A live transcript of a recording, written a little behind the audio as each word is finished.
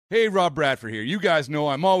Hey, Rob Bradford here. You guys know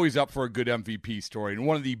I'm always up for a good MVP story, and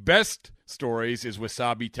one of the best stories is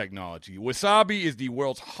Wasabi Technology. Wasabi is the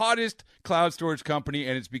world's hottest cloud storage company,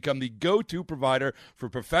 and it's become the go-to provider for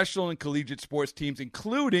professional and collegiate sports teams,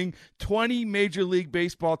 including 20 Major League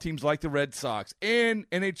Baseball teams like the Red Sox and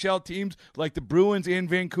NHL teams like the Bruins and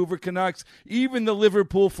Vancouver Canucks. Even the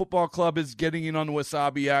Liverpool Football Club is getting in on the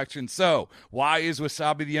Wasabi action. So, why is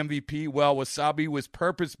Wasabi the MVP? Well, Wasabi was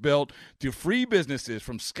purpose-built to free businesses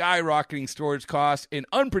from skyrocketing storage costs and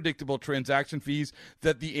unpredictable transaction fees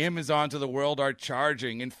that the Amazons of the world are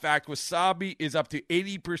charging. In fact, Wasabi is up to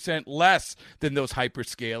 80% less than those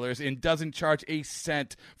hyperscalers and doesn't charge a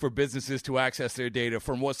cent for businesses to access their data.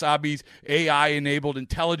 From Wasabi's AI-enabled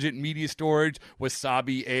intelligent media storage,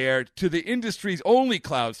 Wasabi Air, to the industry's only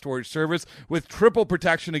cloud storage service with triple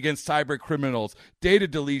protection against cyber criminals, data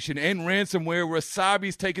deletion, and ransomware,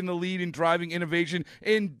 Wasabi's taken the lead in driving innovation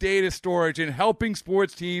in data storage and helping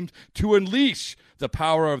sports teams to unleash the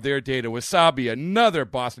power of their data. Wasabi, another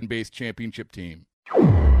Boston-based championship team.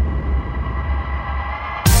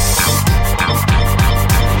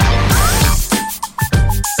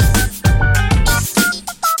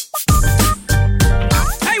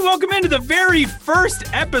 Welcome into the very first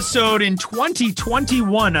episode in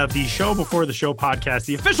 2021 of the Show Before the Show podcast,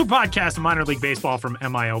 the official podcast of minor league baseball from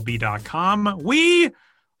MILB.com. We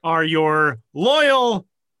are your loyal,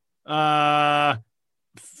 I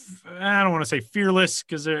don't want to say fearless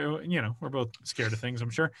because, we're both scared of things,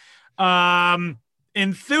 I'm sure.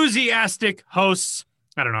 Enthusiastic hosts.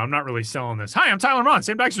 I don't know. I'm not really selling this. Hi, I'm Tyler Mon.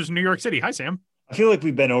 Sam Dykstra's in New York City. Hi, Sam. I feel like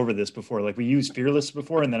we've been over this before. Like we used fearless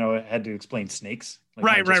before, and then I had to explain snakes.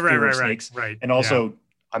 Like Right. And also,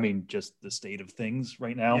 I mean, just the state of things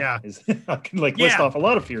right now. Yeah. Is I can list off a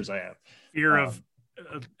lot of fears I have. Fear of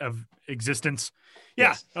existence.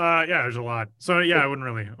 Yeah. Yes. There's a lot. So yeah, I wouldn't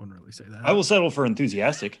really say that. I will settle for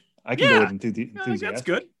enthusiastic. I can go with enthusiastic. That's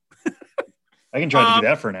good. I can try to do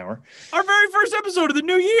that for an hour. Our very first episode of the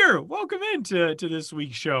new year. Welcome into this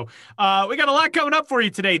week's show. We got a lot coming up for you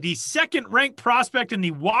today. The second-ranked prospect in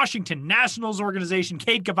the Washington Nationals organization,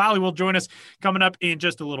 Cade Cavalli, will join us coming up in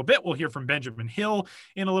just a little bit. We'll hear from Benjamin Hill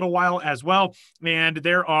in a little while as well. And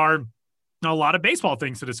there are a lot of baseball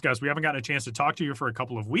things to discuss. We haven't gotten a chance to talk to you for a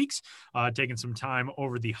couple of weeks, taking some time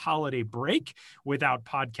over the holiday break without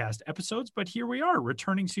podcast episodes. But here we are,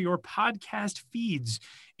 returning to your podcast feeds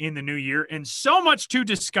in the new year, and so much to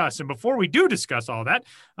discuss. And before we do discuss all that,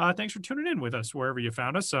 thanks for tuning in with us wherever you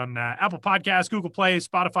found us on Apple Podcasts, Google Play,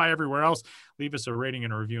 Spotify, everywhere else. Leave us a rating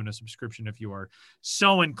and a review and a subscription if you are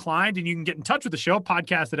so inclined. And you can get in touch with the show,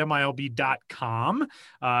 podcast@MILB.com.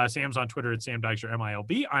 Sam's on Twitter at Sam Dykstra,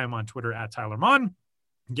 MILB. I am on Twitter at Tyler Mon.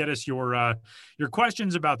 Get us your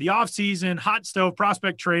questions about the offseason, hot stove,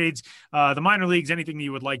 prospect trades, the minor leagues, anything that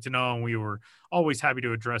you would like to know. And we were always happy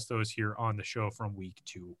to address those here on the show from week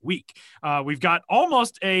to week. We've got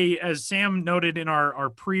almost as Sam noted in our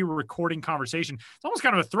pre-recording conversation, it's almost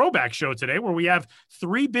kind of a throwback show today where we have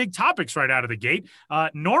three big topics right out of the gate.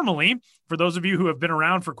 Normally, for those of you who have been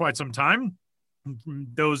around for quite some time,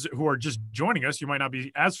 those who are just joining us, you might not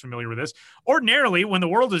be as familiar with this. Ordinarily, when the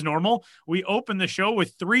world is normal, we open the show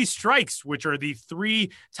with three strikes, which are the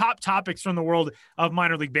three top topics from the world of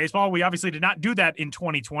minor league baseball. We obviously did not do that in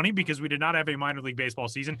 2020 because we did not have a minor league baseball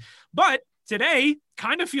season. But today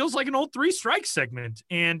kind of feels like an old three strikes segment,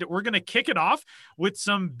 and we're going to kick it off with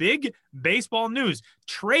some big baseball news.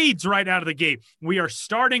 Trades right out of the gate. We are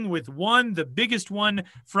starting with the biggest one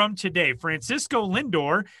from today. Francisco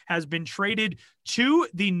Lindor has been traded to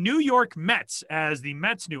the New York Mets as the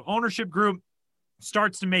Mets' new ownership group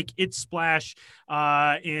starts to make its splash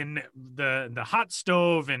in the hot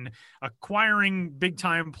stove and acquiring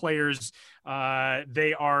big-time players.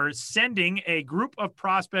 They are sending a group of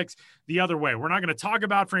prospects the other way. We're not going to talk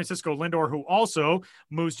about Francisco Lindor, who also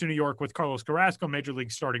moves to New York with Carlos Carrasco, Major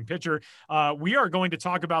League starting pitcher. We are going to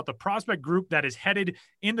talk about the prospect group that is headed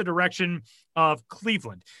in the direction of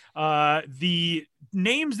Cleveland. The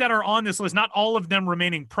names that are on this list, not all of them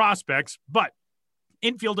remaining prospects, but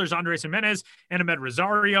infielders Andres Jimenez and Ahmed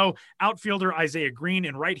Rosario, outfielder Isaiah Green,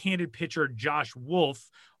 and right-handed pitcher Josh Wolf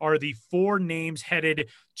are the four names headed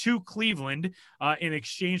to Cleveland in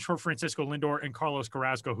exchange for Francisco Lindor and Carlos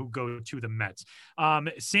Carrasco, who go to the Mets.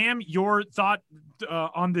 Sam, your thought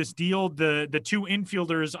on this deal? The two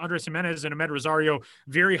infielders, Andres Jimenez and Ahmed Rosario,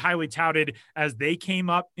 very highly touted as they came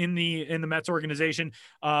up in the Mets organization.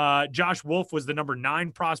 Josh Wolf was the number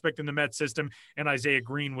 9 prospect in the Mets system, and Isaiah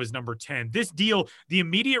Green was number 10. This deal, the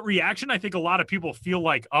immediate reaction, I think a lot of people feel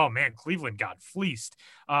like, oh man, Cleveland got fleeced.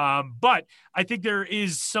 But I think there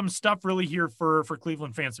is some stuff really here for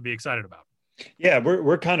Cleveland fans to be excited about. Yeah,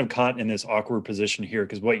 we're kind of caught in this awkward position here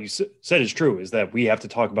because what you said is true, is that we have to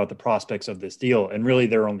talk about the prospects of this deal, and really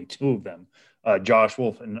there are only two of them, Josh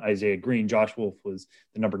Wolf and Isaiah Green. Josh Wolf was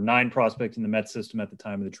the number 9 prospect in the Mets system at the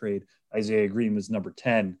time of the trade. Isaiah Green was number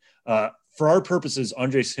 10. For our purposes,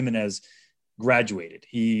 Andres Gimenez graduated.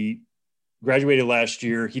 He graduated last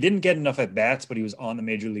year. He didn't get enough at bats, but he was on the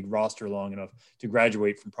major league roster long enough to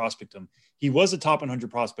graduate from prospectum. He was a top 100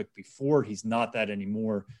 prospect before. He's not that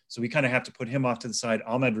anymore. So we kind of have to put him off to the side.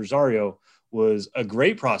 Ahmed Rosario was a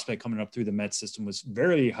great prospect coming up through the Mets system, was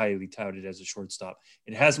very highly touted as a shortstop.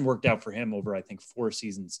 It hasn't worked out for him over, I think, 4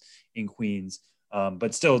 seasons in Queens,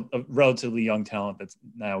 but still a relatively young talent that's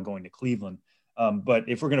now going to Cleveland. But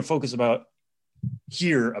if we're going to focus about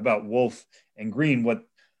Wolf and Green, what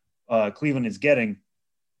Cleveland is getting.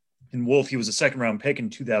 And Wolf, he was a 2nd-round pick in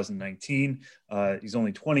 2019. He's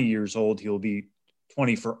only 20 years old. He'll be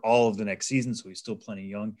 20 for all of the next season, so he's still plenty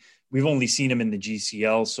young. We've only seen him in the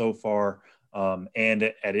GCL so far and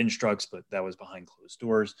at Instructs, but that was behind closed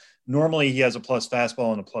doors. Normally, he has a plus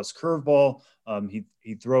fastball and a plus curveball.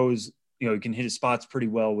 He throws, he can hit his spots pretty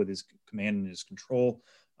well with his command and his control.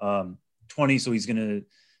 20, so he's going to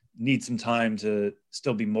need some time to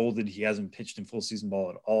still be molded. He hasn't pitched in full season ball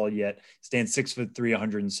at all yet. Stands 6'3",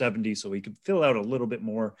 170, so he could fill out a little bit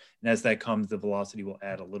more. And as that comes, the velocity will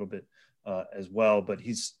add a little bit as well. But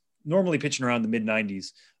he's normally pitching around the mid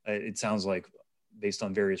 90s. It sounds like, based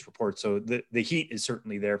on various reports. So the heat is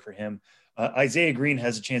certainly there for him. Isaiah Green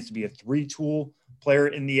has a chance to be a 3-tool player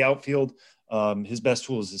in the outfield. His best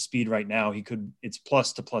tool is his speed right now. It's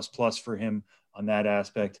plus to plus for him on that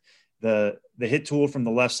aspect. The hit tool from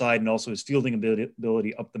the left side and also his fielding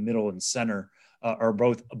ability up the middle and center are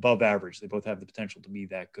both above average. They both have the potential to be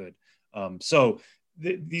that good.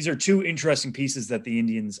 These are 2 interesting pieces that the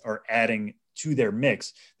Indians are adding to their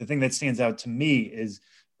mix. The thing that stands out to me is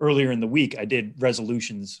earlier in the week, I did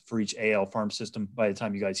resolutions for each AL farm system. By the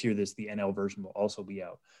time you guys hear this, the NL version will also be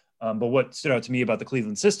out. But what stood out to me about the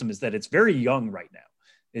Cleveland system is that it's very young right now.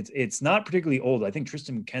 It's not particularly old. I think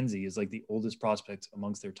Tristan McKenzie is like the oldest prospect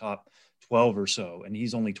amongst their top 12 or so, and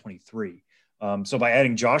he's only 23. So by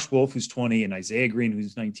adding Josh Wolf, who's 20, and Isaiah Green,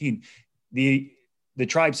 who's 19, the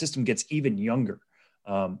Tribe system gets even younger,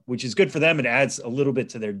 which is good for them. It adds a little bit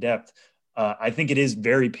to their depth. I think it is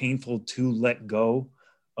very painful to let go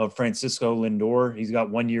of Francisco Lindor. He's got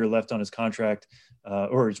 1 year left on his contract.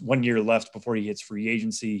 Or it's 1 year left before he hits free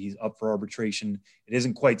agency. He's up for arbitration. It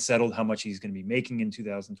isn't quite settled how much he's going to be making in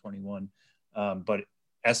 2021. But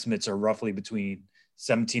estimates are roughly between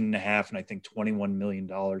 17.5 and I think $21 million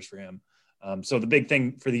for him. So the big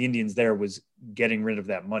thing for the Indians there was getting rid of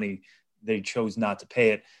that money. They chose not to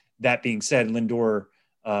pay it. That being said, Lindor,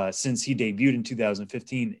 since he debuted in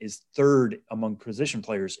 2015, is 3rd among position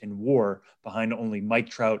players in WAR behind only Mike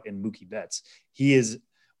Trout and Mookie Betts. He is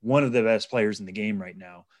one of the best players in the game right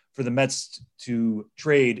now. For the Mets to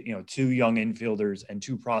trade, 2 young infielders and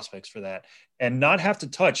 2 prospects for that, and not have to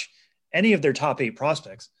touch any of their top 8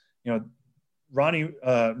 prospects. Ronnie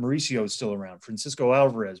Mauricio is still around. Francisco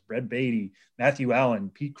Alvarez, Brett Beatty, Matthew Allen,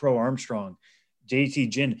 Pete Crow Armstrong, JT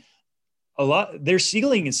Ginn. Their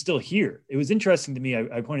ceiling is still here. It was interesting to me.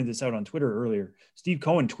 I pointed this out on Twitter earlier. Steve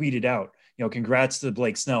Cohen tweeted out, congrats to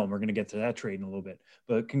Blake Snell. And we're going to get to that trade in a little bit,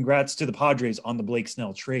 but congrats to the Padres on the Blake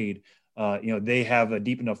Snell trade. They have a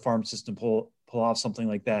deep enough farm system pull off something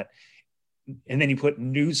like that. And then he put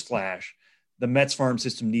newsflash, the Mets farm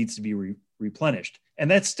system needs to be replenished. And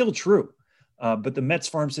that's still true. But the Mets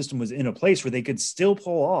farm system was in a place where they could still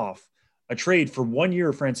pull off a trade for 1 year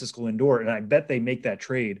of Francisco Lindor. And I bet they make that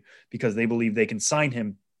trade because they believe they can sign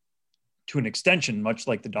him to an extension, much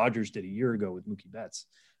like the Dodgers did a year ago with Mookie Betts.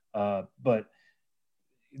 But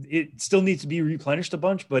it still needs to be replenished a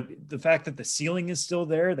bunch. But the fact that the ceiling is still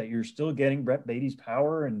there, that you're still getting Brett Beatty's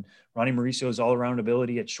power and Ronnie Mauricio's all-around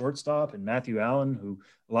ability at shortstop, and Matthew Allen, who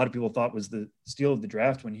a lot of people thought was the steal of the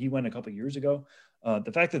draft when he went a couple of years ago.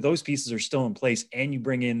 The fact that those pieces are still in place, and you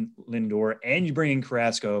bring in Lindor and you bring in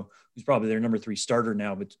Carrasco, who's probably their number 3 starter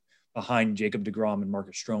now, but behind Jacob deGrom and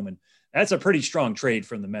Marcus Stroman, that's a pretty strong trade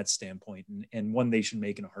from the Mets standpoint, and one they should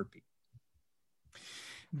make in a heartbeat.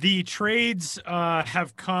 The trades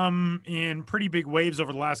have come in pretty big waves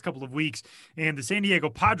over the last couple of weeks, and the San Diego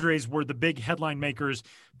Padres were the big headline makers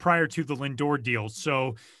prior to the Lindor deal.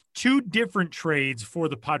 So 2 different trades for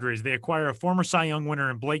the Padres. They acquire a former Cy Young winner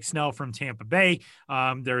in Blake Snell from Tampa Bay.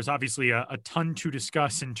 There's obviously a ton to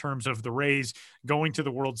discuss in terms of the Rays going to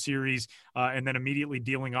the World Series and then immediately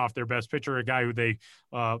dealing off their best pitcher, a guy who they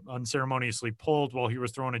unceremoniously pulled while he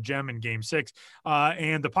was throwing a gem in Game 6.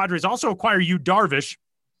 And the Padres also acquire Yu Darvish,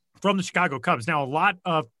 from the Chicago Cubs. Now, a lot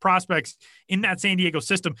of prospects in that San Diego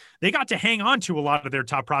system, they got to hang on to a lot of their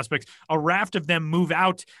top prospects. A raft of them move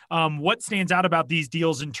out. What stands out about these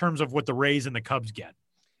deals in terms of what the Rays and the Cubs get?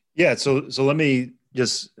 Yeah, so let me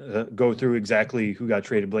just go through exactly who got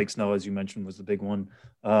traded. Blake Snell, as you mentioned, was the big one.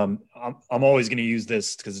 I'm always going to use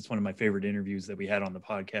this because it's one of my favorite interviews that we had on the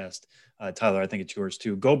podcast. Tyler, I think it's yours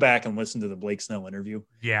too. Go back and listen to the Blake Snell interview.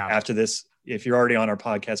 Yeah. After this, if you're already on our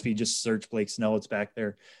podcast feed, just search Blake Snell. It's back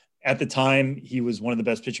there. At the time, he was one of the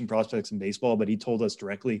best pitching prospects in baseball, but he told us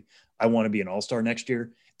directly, I want to be an all-star next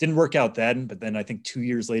year. Didn't work out then, but then I think 2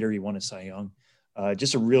 years later, he won a Cy Young.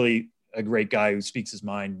 Just a great guy who speaks his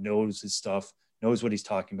mind, knows his stuff, knows what he's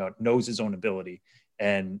talking about, knows his own ability,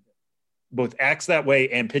 and both acts that way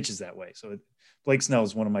and pitches that way. So Blake Snell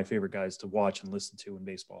is one of my favorite guys to watch and listen to in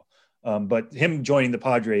baseball. But him joining the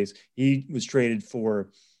Padres, he was traded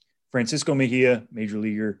for Francisco Mejia, major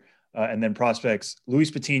leaguer, and then prospects Luis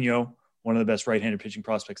Patino, one of the best right-handed pitching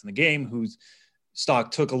prospects in the game, whose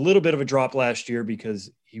stock took a little bit of a drop last year because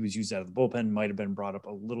he was used out of the bullpen, might have been brought up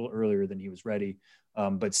a little earlier than he was ready.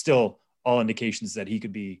 But still, all indications that he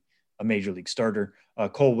could be a major league starter.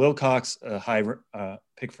 Cole Wilcox, a high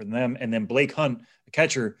pick for them. And then Blake Hunt, a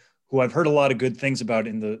catcher who I've heard a lot of good things about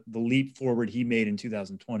in the leap forward he made in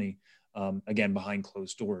 2020, again, behind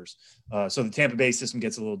closed doors. So the Tampa Bay system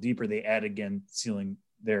gets a little deeper. They add again ceiling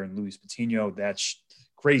there in Luis Patino. That's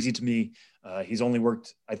crazy to me. He's only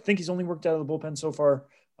worked out of the bullpen so far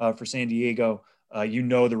for San Diego.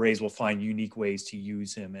 The Rays will find unique ways to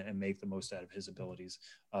use him and make the most out of his abilities.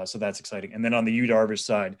 So that's exciting. And then on the Yu Darvish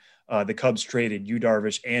side, the Cubs traded Yu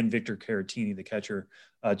Darvish and Victor Caratini, the catcher,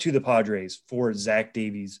 to the Padres for Zach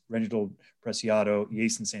Davies, Reginald Preciado,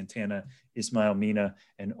 Jason Santana, Ismael Mina,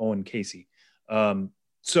 and Owen Casey.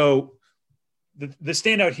 So the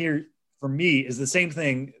standout here for me is the same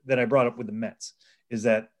thing that I brought up with the Mets, is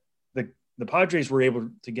that the Padres were able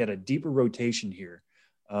to get a deeper rotation here.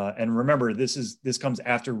 And remember, this comes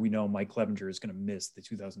after we know Mike Clevenger is going to miss the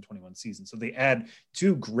 2021 season. So they add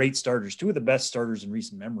two great starters, two of the best starters in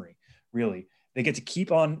recent memory, really. They get to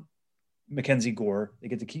keep on Mackenzie Gore. They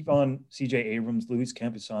get to keep on CJ Abrams, Luis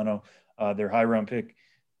Campusano, their high round pick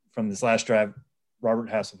from this last draft, Robert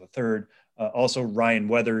Hassel III. Also Ryan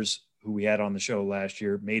Weathers, who we had on the show last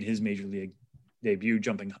year, made his major league debut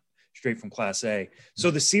jumping straight from Class A. So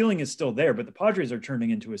the ceiling is still there, but the Padres are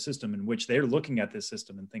turning into a system in which they're looking at this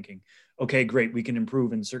system and thinking, okay, great, we can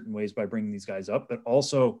improve in certain ways by bringing these guys up, but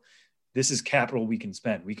also this is capital we can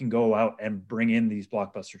spend. We can go out and bring in these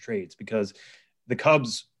blockbuster trades, because the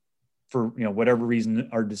Cubs, for whatever reason,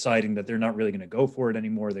 are deciding that they're not really going to go for it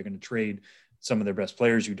anymore. They're going to trade some of their best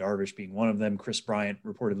players, Yu Darvish being one of them, Chris Bryant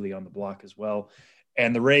reportedly on the block as well.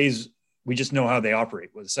 And the Rays, we just know how they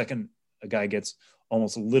operate. Well, the second a guy gets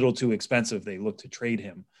almost a little too expensive, they look to trade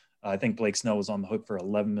him. I think Blake Snell was on the hook for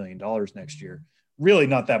 $11 million next year. Really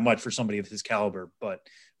not that much for somebody of his caliber, but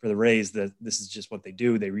for the Rays, this is just what they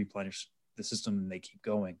do. They replenish the system and they keep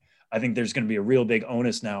going. I think there's going to be a real big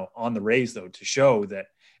onus now on the Rays, though, to show that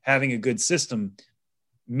having a good system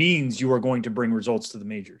means you are going to bring results to the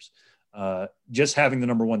majors. Just having the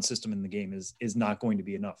number one system in the game is not going to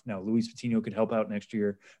be enough. Now, Luis Patino could help out next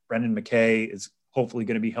year. Brendan McKay is hopefully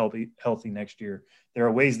going to be healthy next year. There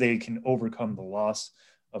are ways they can overcome the loss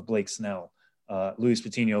of Blake Snell. Luis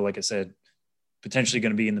Patino, like I said, potentially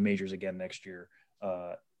going to be in the majors again next year.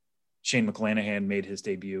 Shane McClanahan made his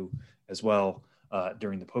debut as well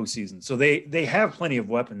during the postseason. So they have plenty of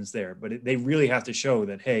weapons there, but they really have to show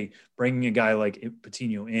that, hey, bringing a guy like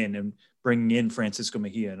Patino in and bringing in Francisco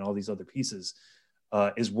Mejia and all these other pieces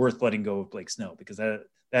is worth letting go of Blake Snell, because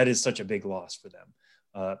that is such a big loss for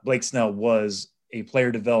them. Blake Snell was a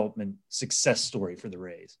player development success story for the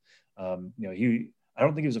Rays. I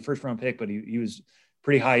don't think he was a first round pick, but he was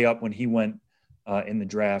pretty high up when he went in the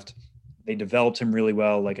draft. They developed him really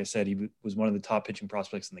well. Like I said, he was one of the top pitching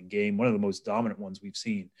prospects in the game, one of the most dominant ones we've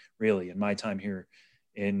seen, really, in my time here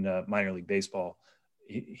in minor league baseball.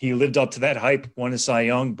 He lived up to that hype, won a Cy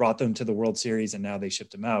Young, brought them to the World Series, and now they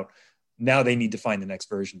shipped him out. Now they need to find the next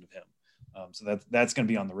version of him. So that's going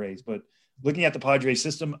to be on the Rays. But looking at the Padres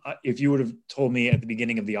system, if you would have told me at the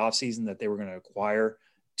beginning of the offseason that they were going to acquire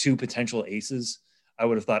two potential aces, I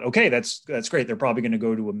would have thought, okay, that's great. They're probably going to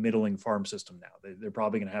go to a middling farm system now. They're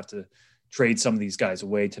probably going to have to trade some of these guys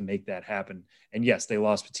away to make that happen. And yes, they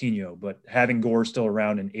lost Patino, but having Gore still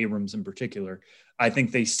around and Abrams in particular, I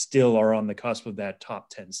think they still are on the cusp of that top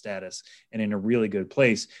 10 status and in a really good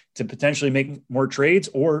place to potentially make more trades,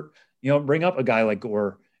 or, bring up a guy like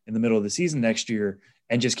Gore in the middle of the season next year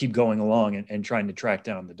and just keep going along and trying to track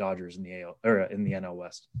down the Dodgers in the AL or in the NL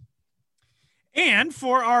West. And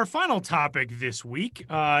for our final topic this week,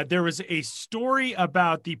 there was a story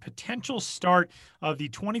about the potential start of the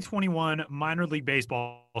 2021 minor league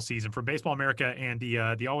baseball season from Baseball America and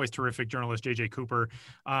the always terrific journalist JJ Cooper.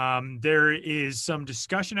 There is some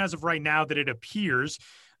discussion as of right now that it appears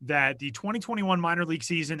that the 2021 minor league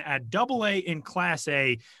season at AA and Class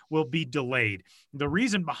A will be delayed. The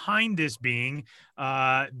reason behind this being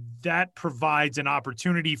that provides an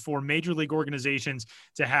opportunity for major league organizations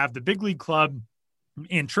to have the big league club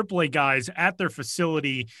and AAA guys at their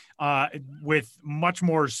facility with much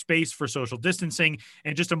more space for social distancing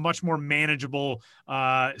and just a much more manageable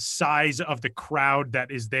size of the crowd that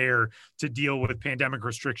is there to deal with pandemic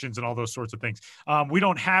restrictions and all those sorts of things. We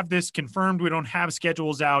don't have this confirmed. We don't have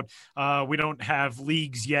schedules out. We don't have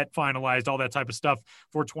leagues yet finalized, all that type of stuff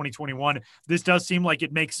for 2021. This does seem like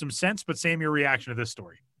it makes some sense, but Sam, your reaction to this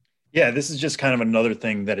story? Yeah, this is just kind of another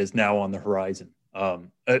thing that is now on the horizon.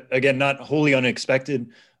 Again, not wholly unexpected.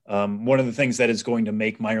 One of the things that is going to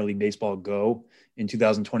make minor league baseball go in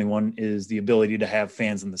 2021 is the ability to have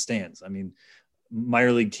fans in the stands. I mean,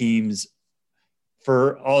 minor league teams,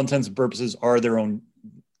 for all intents and purposes, are their own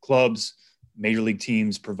clubs. Major league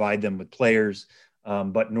teams provide them with players.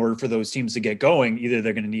 But in order for those teams to get going, either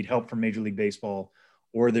they're going to need help from Major League Baseball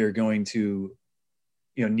or they're going to,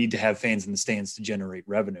 need to have fans in the stands to generate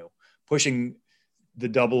revenue. Pushing the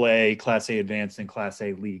AA, Class A Advanced, and Class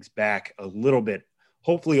A leagues back a little bit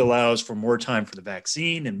hopefully allows for more time for the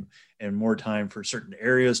vaccine and more time for certain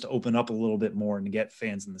areas to open up a little bit more and to get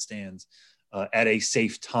fans in the stands at a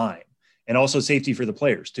safe time. And also safety for the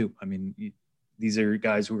players too. I mean, these are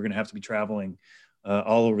guys who are going to have to be traveling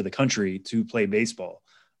all over the country to play baseball.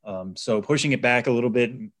 So pushing it back a little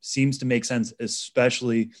bit seems to make sense,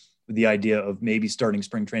 especially with the idea of maybe starting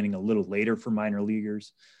spring training a little later for minor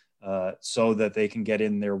leaguers. So that they can get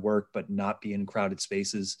in their work, but not be in crowded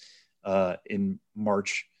spaces in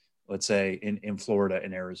March, let's say in Florida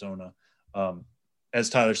and Arizona.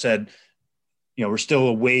 As Tyler said, we're still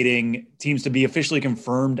awaiting teams to be officially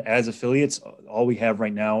confirmed as affiliates. All we have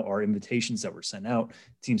right now are invitations that were sent out.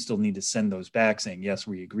 Teams still need to send those back saying, yes,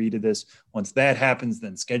 we agree to this. Once that happens,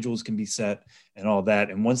 then schedules can be set and all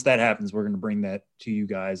that. And once that happens, we're going to bring that to you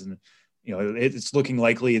guys. And it's looking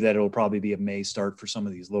likely that it'll probably be a May start for some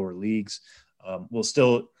of these lower leagues.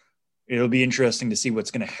 It'll be interesting to see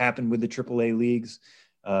what's going to happen with the AAA leagues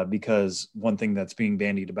because one thing that's being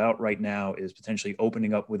bandied about right now is potentially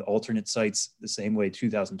opening up with alternate sites the same way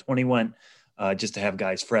 2020 went, just to have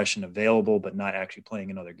guys fresh and available, but not actually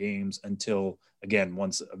playing in other games until, again,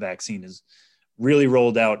 once a vaccine is really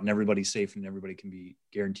rolled out and everybody's safe and everybody can be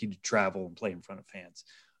guaranteed to travel and play in front of fans.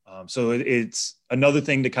 So it's another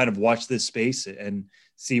thing to kind of watch this space and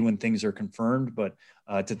see when things are confirmed. But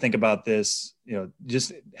to think about this,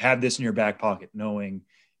 just have this in your back pocket, knowing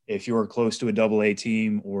if you're close to a AA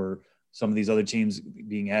team or some of these other teams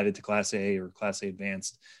being added to Class A or Class A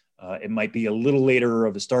Advanced, it might be a little later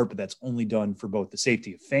of a start, but that's only done for both the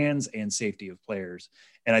safety of fans and safety of players.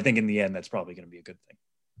 And I think in the end, that's probably going to be a good thing.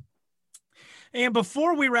 And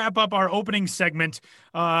before we wrap up our opening segment,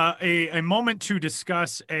 a moment to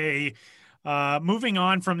discuss moving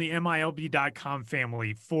on from the MILB.com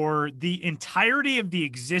family. For the entirety of the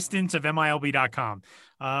existence of MILB.com,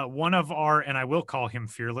 one of our, and I will call him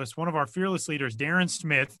fearless, one of our fearless leaders, Darren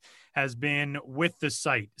Smith, has been with the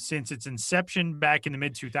site since its inception back in the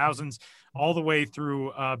mid-2000s all the way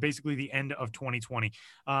through basically the end of 2020.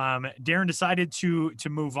 Darren decided to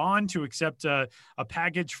move on, to accept a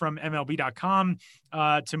package from MLB.com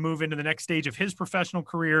to move into the next stage of his professional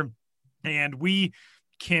career. And we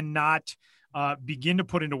cannot begin to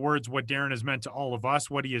put into words what Darren has meant to all of us,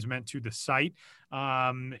 what he has meant to the site.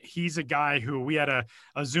 He's a guy who we had a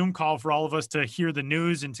Zoom call for all of us to hear the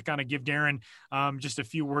news and to kind of give Darren just a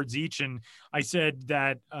few words each. And I said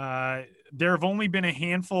that there have only been a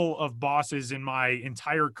handful of bosses in my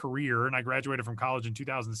entire career. And I graduated from college in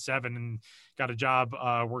 2007 and got a job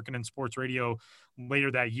working in sports radio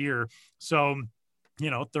later that year. So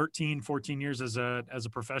 13, 14 years as a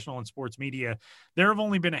professional in sports media, there have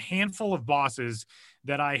only been a handful of bosses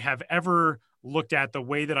that I have ever looked at the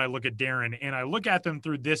way that I look at Darren, and I look at them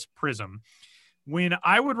through this prism. When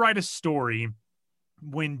I would write a story,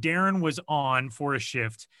 when Darren was on for a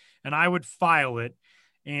shift, and I would file it,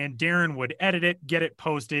 and Darren would edit it, get it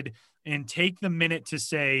posted, and take the minute to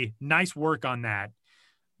say, nice work on that.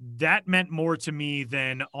 That meant more to me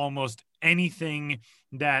than almost anything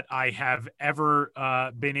that I have ever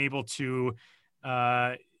been able to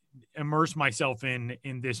immerse myself in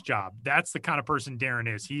this job. That's the kind of person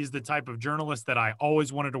Darren is. He's the type of journalist that I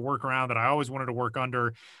always wanted to work around, that I always wanted to work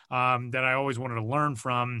under, that I always wanted to learn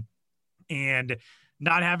from. And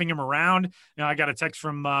not having him around. I got a text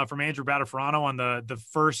from Andrew Battaferrano on the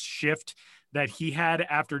first shift that he had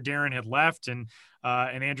after Darren had left. And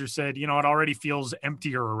Andrew said, it already feels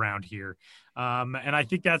emptier around here. And I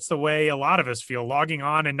think that's the way a lot of us feel. Logging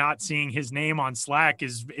on and not seeing his name on Slack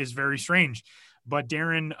is very strange. But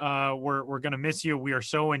Darren, we're going to miss you. We are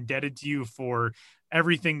so indebted to you for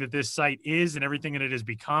everything that this site is and everything that it has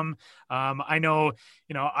become. I know,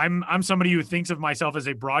 I'm somebody who thinks of myself as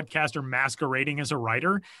a broadcaster masquerading as a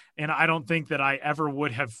writer. And I don't think that I ever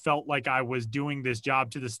would have felt like I was doing this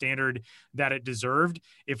job to the standard that it deserved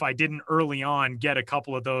if I didn't early on get a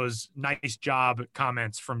couple of those nice job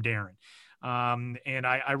comments from Darren. And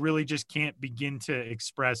I really just can't begin to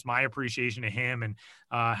express my appreciation to him and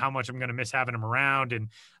how much I'm going to miss having him around. And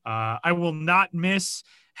I will not miss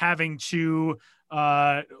having to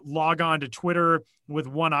log on to Twitter with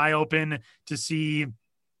one eye open to see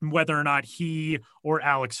whether or not he or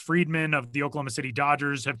Alex Friedman of the Oklahoma City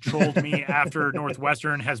Dodgers have trolled me after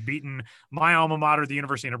Northwestern has beaten my alma mater, the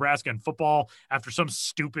University of Nebraska, in football after some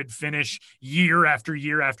stupid finish year after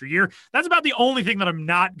year after year. That's about the only thing that I'm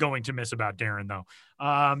not going to miss about Darren, though.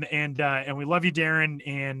 And we love you, Darren.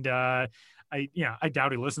 And I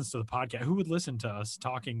doubt he listens to the podcast. Who would listen to us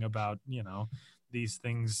talking about, these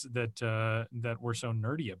things that we're so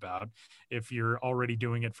nerdy about if you're already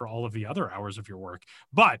doing it for all of the other hours of your work?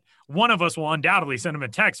 But one of us will undoubtedly send him a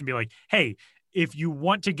text and be like, hey, if you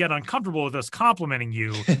want to get uncomfortable with us complimenting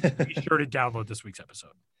you, be sure to download this week's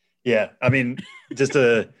episode. Yeah. I mean, just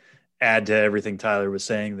to add to everything Tyler was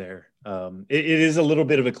saying there, it is a little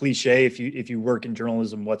bit of a cliche if you work in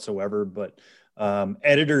journalism whatsoever, but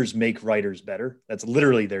editors make writers better. That's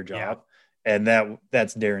literally their job. Yeah. And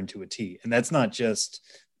that's Darren to a T. And that's not just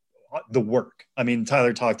the work. I mean,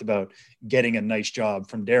 Tyler talked about getting a nice job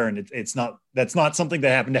from Darren. That's not something that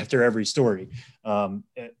happened after every story.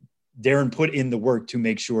 Darren put in the work to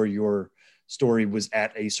make sure your story was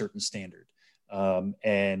at a certain standard.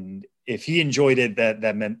 And if he enjoyed it,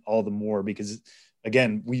 that meant all the more, because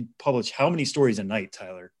again, we publish how many stories a night,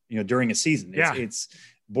 Tyler, during a season. It's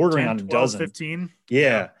bordering 10, 12, on a dozen, 15.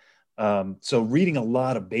 Yeah. So reading a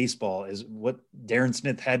lot of baseball is what Darren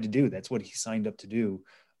Smith had to do. That's what he signed up to do,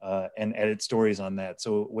 and edit stories on that.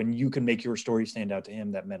 So when you can make your story stand out to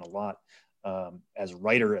him, that meant a lot, as a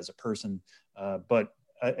writer, as a person.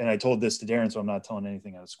 And I told this to Darren, so I'm not telling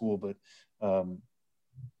anything out of school, but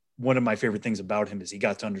one of my favorite things about him is he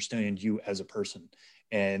got to understand you as a person,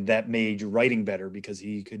 and that made your writing better because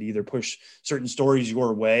he could either push certain stories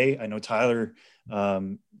your way. I know Tyler,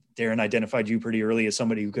 Darren identified you pretty early as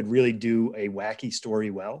somebody who could really do a wacky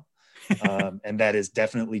story well. And that is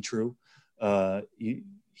definitely true. He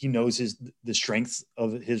knows the strengths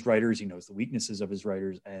of his writers. He knows the weaknesses of his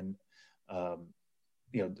writers, and,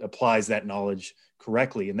 applies that knowledge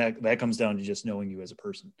correctly. And that comes down to just knowing you as a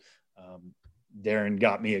person. Darren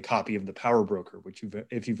got me a copy of The Power Broker, which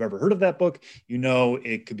if you've ever heard of that book,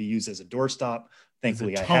 it could be used as a doorstop.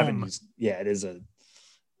 Thankfully, I haven't used. Yeah, it is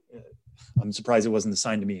I'm surprised it wasn't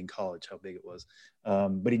assigned to me in college, how big it was.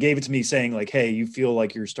 But he gave it to me saying like, hey, you feel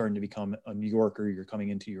like you're starting to become a New Yorker. You're coming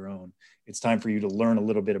into your own. It's time for you to learn a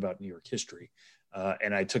little bit about New York history.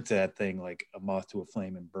 And I took to that thing like a moth to a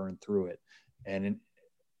flame and burned through it. And,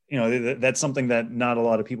 that's something that not a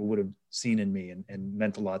lot of people would have seen in me and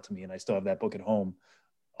meant a lot to me. And I still have that book at home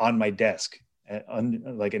on my desk,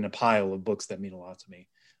 like in a pile of books that mean a lot to me.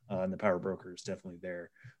 And The Power Broker is definitely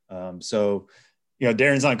there. So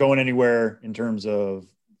Darren's not going anywhere in terms of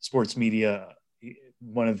sports media.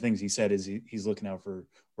 One of the things he said is he's looking out for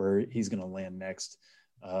where he's going to land next.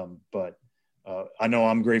 But I know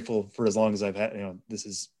I'm grateful for as long as I've had, this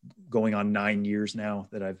is going on 9 years now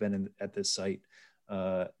that I've been at this site.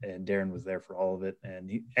 And Darren was there for all of it.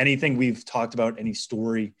 And anything we've talked about, any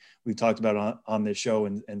story we've talked about on this show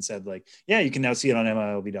and said like, yeah, you can now see it on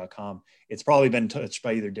MILB.com. It's probably been touched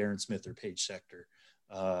by either Darren Smith or Paige Sector.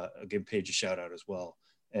 I'll give Paige a shout out as well.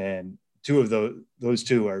 And two of those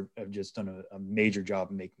two have just done a major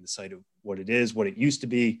job in making the site of what it is, what it used to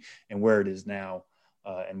be, and where it is now.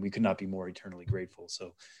 And we could not be more eternally grateful.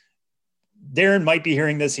 So Darren might be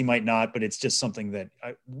hearing this, he might not, but it's just something that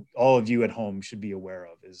all of you at home should be aware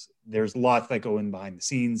of. Is there's lots that go in behind the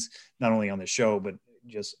scenes, not only on the show, but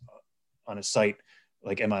just on a site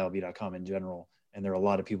like MILB.com in general. And there are a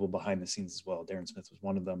lot of people behind the scenes as well. Darren Smith was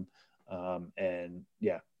one of them. And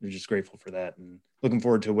yeah, we're just grateful for that and looking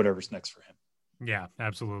forward to whatever's next for him. Yeah,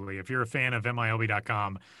 absolutely. If you're a fan of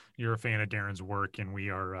MILB.com, you're a fan of Darren's work, and we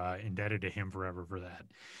are indebted to him forever for that.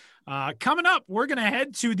 Coming up, we're going to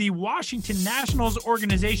head to the Washington Nationals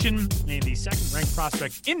organization and the second-ranked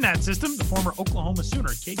prospect in that system, the former Oklahoma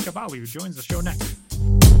Sooner, Cade Cavalli, who joins the show next.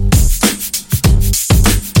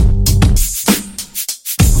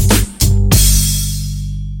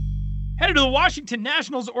 headed to the Washington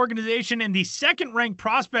Nationals organization and the second-ranked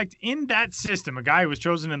prospect in that system, a guy who was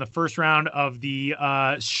chosen in the first round of the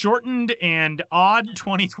shortened and odd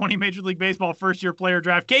 2020 Major League Baseball first-year player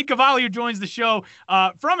draft. Cade Cavalli, who joins the show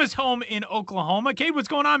from his home in Oklahoma. Cade, what's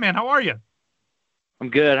going on, man? How are you? I'm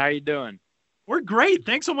good. How you doing? We're great.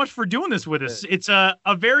 Thanks so much for doing this with us. It's a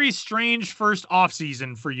very strange first off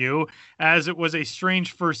season for you, as it was a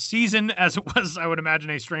strange first season, as it was, I would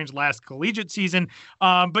imagine, a strange last collegiate season.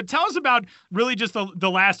 But tell us about really just the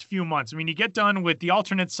last few months. I mean, you get done with the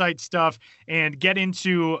alternate site stuff and get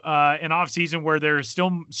into an off season where there's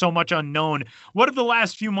still so much unknown. What have the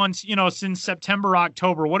last few months, since September,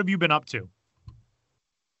 October, what have you been up to?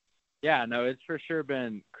 Yeah, no, it's for sure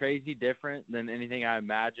been crazy different than anything I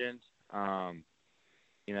imagined.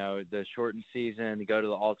 The shortened season, to go to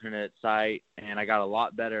the alternate site, and I got a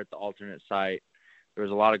lot better at the alternate site. There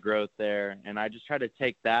was a lot of growth there, and I just try to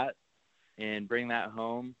take that and bring that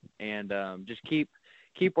home and just keep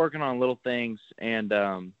working on little things. And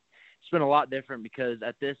it's been a lot different because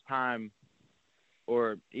at this time,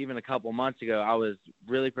 or even a couple months ago, I was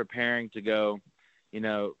really preparing to go,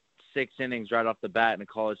 6 innings right off the bat in a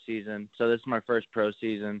college season. So this is my first pro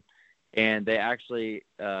season. And they actually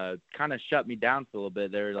kind of shut me down for a little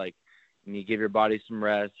bit. They're like, you give your body some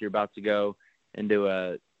rest. You're about to go into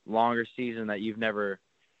a longer season that you've never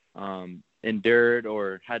endured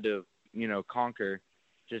or had to, conquer.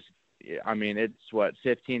 It's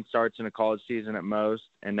 15 starts in a college season at most.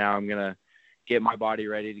 And now I'm going to get my body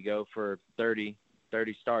ready to go for 30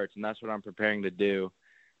 starts. And that's what I'm preparing to do.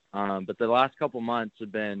 But the last couple months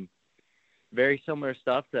have been very similar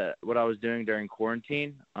stuff to what I was doing during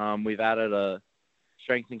quarantine. We've added a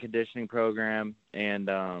strength and conditioning program and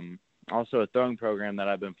also a throwing program that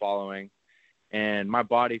I've been following. And my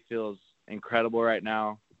body feels incredible right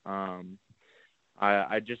now.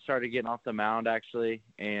 I just started getting off the mound actually,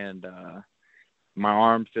 and my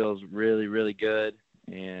arm feels really, really good.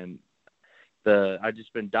 And I've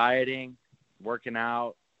just been dieting, working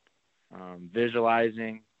out,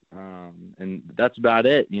 visualizing, and that's about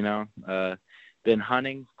it. Been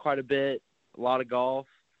hunting quite a bit, a lot of golf.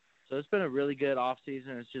 So it's been a really good off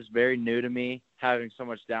season. It's just very new to me, having so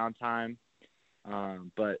much downtime.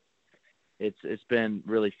 But it's been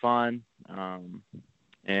really fun.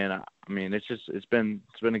 It's been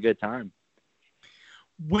a good time.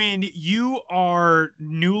 When you are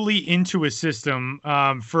newly into a system,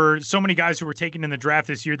 for so many guys who were taken in the draft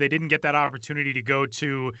this year, they didn't get that opportunity to go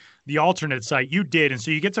to the alternate site. You did. And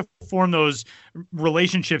so you get to form those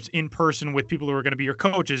relationships in person with people who are going to be your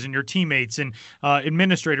coaches and your teammates and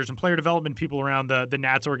administrators and player development people around the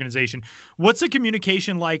Nats organization. What's the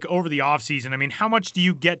communication like over the offseason? I mean, how much do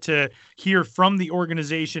you get to hear from the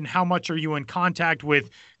organization? How much are you in contact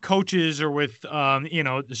with coaches or with,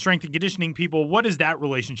 the strength and conditioning people? What is that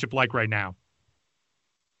relationship like right now?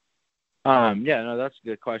 That's a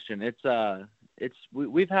good question.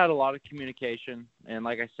 We've had a lot of communication, and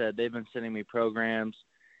like I said, they've been sending me programs,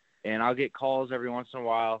 and I'll get calls every once in a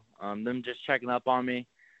while, them just checking up on me,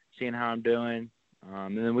 seeing how I'm doing.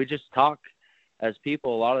 And then we just talk as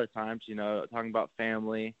people a lot of the times, talking about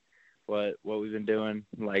family, what we've been doing.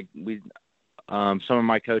 Like some of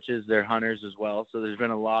my coaches, they're hunters as well. So there's been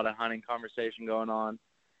a lot of hunting conversation going on.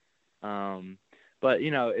 But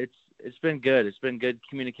it's been good. It's been good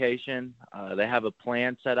communication. They have a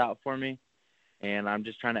plan set out for me, and I'm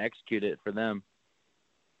just trying to execute it for them.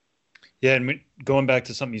 Yeah. And going back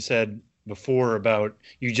to something you said before about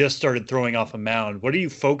you just started throwing off a mound, what are you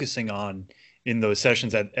focusing on in those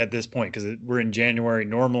sessions at this point? Because we're in January.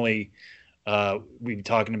 Normally, we'd be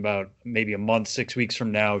talking about maybe a month, 6 weeks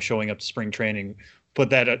from now, showing up to spring training. Put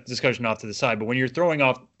that discussion off to the side. But when you're throwing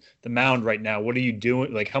off the mound right now, what are you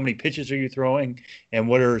doing? Like, how many pitches are you throwing, and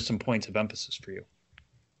what are some points of emphasis for you?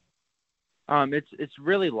 It's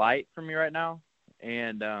really light for me right now,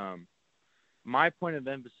 and my point of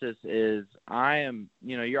emphasis is I am,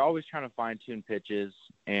 you're always trying to fine tune pitches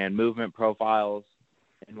and movement profiles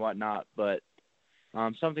and whatnot, but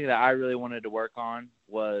something that I really wanted to work on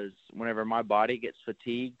was whenever my body gets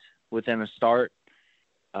fatigued within a start,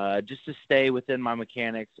 just to stay within my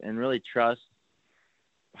mechanics and really trust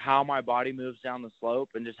how my body moves down the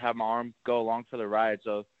slope and just have my arm go along for the ride.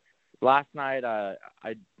 So last night, I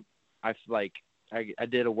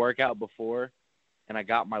did a workout before, and I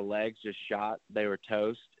got my legs just shot. They were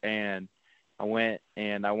toast, and I went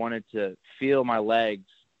and I wanted to feel my legs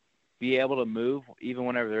be able to move even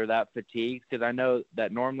whenever they're that fatigued, because I know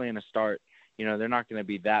that normally in a start, they're not going to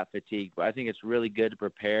be that fatigued, but I think it's really good to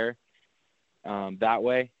prepare that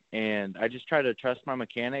way. And I just try to trust my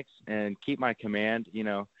mechanics and keep my command.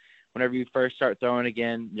 Whenever you first start throwing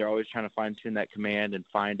again, you're always trying to fine tune that command and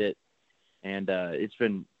find it. and it's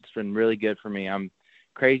been really good for me. I'm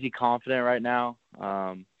crazy confident right now.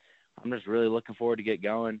 I'm just really looking forward to get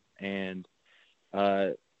going, and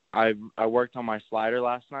I worked on my slider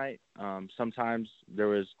last night. Sometimes there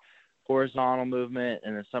was horizontal movement,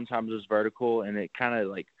 and then sometimes it was vertical, and it kind of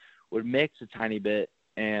like would mix a tiny bit.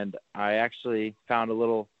 And I actually found a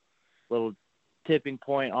little tipping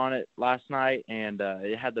point on it last night, and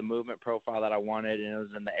it had the movement profile that I wanted, and it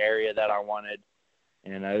was in the area that I wanted,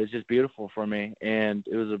 and it was just beautiful for me. And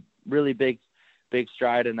it was a really big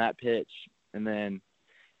stride in that pitch, and then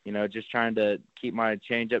just trying to keep my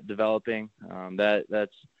changeup developing.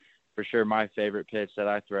 That's for sure my favorite pitch that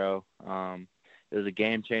I throw. It was a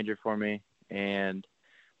game changer for me, and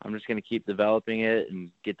I'm just going to keep developing it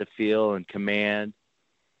and get the feel and command.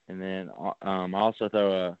 And then I also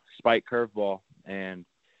throw a spike curveball, and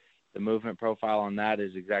the movement profile on that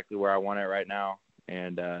is exactly where I want it right now.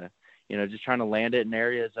 And, just trying to land it in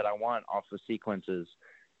areas that I want off of sequences.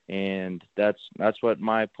 And that's what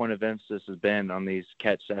my point of emphasis has been on these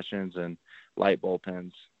catch sessions and light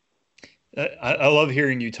bullpens. I love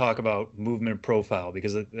hearing you talk about movement profile,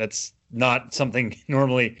 because that's not something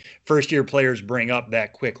normally first-year players bring up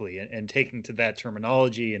that quickly, and taking to that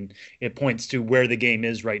terminology, and it points to where the game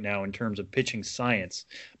is right now in terms of pitching science.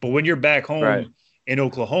 But when you're back home in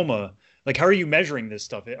Oklahoma, like, how are you measuring this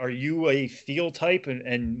stuff? Are you a feel type?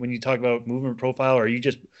 And when you talk about movement profile, are you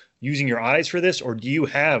just using your eyes for this, or do you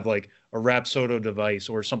have like a Rapsodo device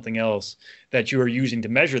or something else that you are using to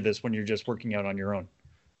measure this when you're just working out on your own?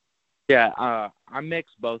 Yeah, I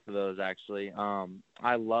mix both of those, actually.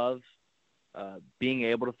 I love being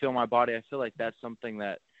able to feel my body. I feel like that's something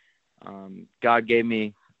that God gave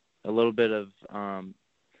me a little bit of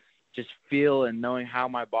just feel, and knowing how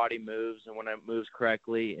my body moves and when it moves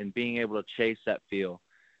correctly, and being able to chase that feel.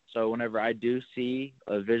 So whenever I do see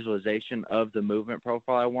a visualization of the movement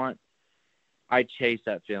profile I want, I chase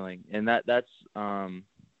that feeling. And that's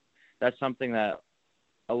something that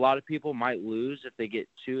a lot of people might lose if they get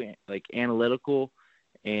too like analytical,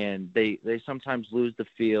 and they sometimes lose the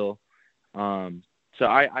feel. So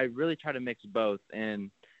I really try to mix both.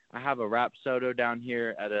 And I have a Rapsodo down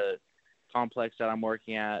here at a complex that I'm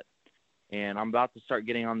working at, and I'm about to start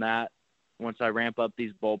getting on that once I ramp up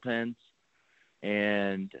these bullpens.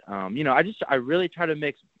 And I really try to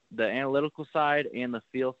mix the analytical side and the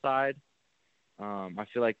feel side. I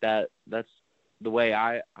feel like that's the way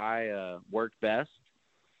I work best.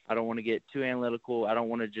 I don't want to get too analytical. I don't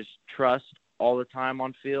want to just trust all the time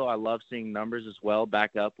on feel. I love seeing numbers as well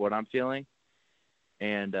back up what I'm feeling.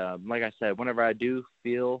 And like I said, whenever I do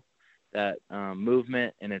feel that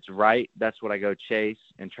movement and it's right, that's what I go chase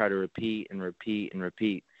and try to repeat and repeat and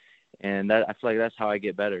repeat. And that, I feel like that's how I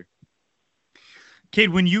get better. Cade,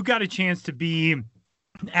 when you got a chance to be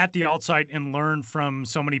at the outside and learn from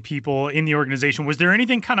so many people in the organization, was there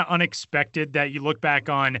anything kind of unexpected that you look back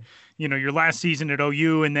on, your last season at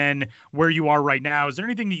OU and then where you are right now? Is there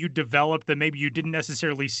anything that you developed that maybe you didn't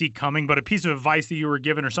necessarily see coming, but a piece of advice that you were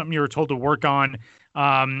given or something you were told to work on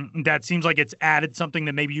that seems like it's added something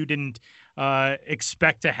that maybe you didn't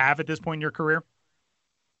expect to have at this point in your career?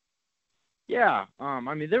 Yeah.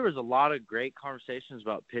 There was a lot of great conversations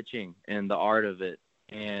about pitching and the art of it.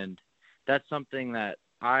 And that's something that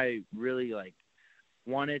I really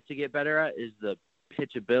wanted to get better at, is the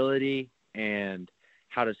pitchability and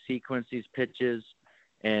how to sequence these pitches.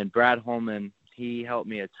 And Brad Holman, he helped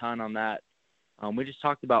me a ton on that. We just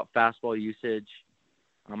talked about fastball usage.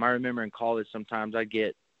 I remember in college sometimes I'd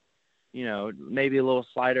get, maybe a little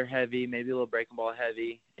slider heavy, maybe a little breaking ball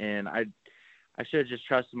heavy, and I should have just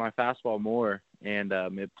trusted my fastball more. And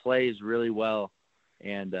it plays really well.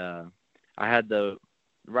 And I had the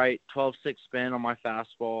right 12-6 spin on my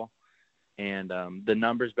fastball, and the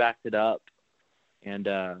numbers backed it up. And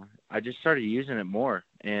I just started using it more.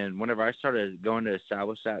 And whenever I started going to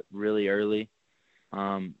establish that really early,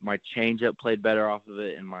 my changeup played better off of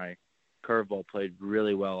it, and my curveball played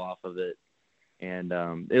really well off of it. And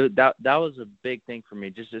that was a big thing for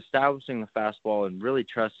me, just establishing the fastball and really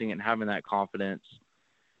trusting it and having that confidence.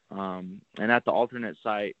 And at the alternate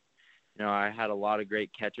site, I had a lot of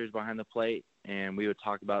great catchers behind the plate, and we would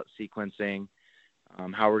talk about sequencing,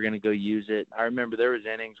 how we're going to go use it. I remember there was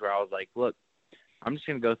innings where I was like, look, I'm just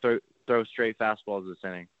going to go throw straight fastballs this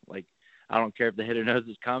inning. Like, I don't care if the hitter knows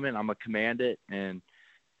it's coming. I'm going to command it. And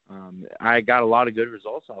I got a lot of good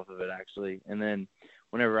results off of it, actually. And then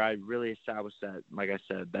whenever I really established that, like I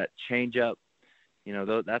said, that changeup,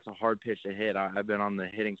 that's a hard pitch to hit. I've been on the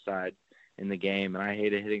hitting side in the game, and I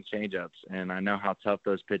hated hitting changeups. And I know how tough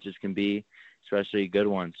those pitches can be, especially good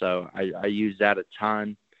ones. So I use that a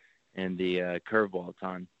ton, and the curveball a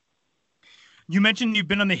ton. You mentioned you've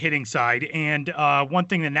been on the hitting side, and one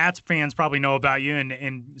thing that Nats fans probably know about you,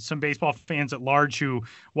 and some baseball fans at large who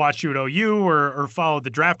watch you at OU or followed the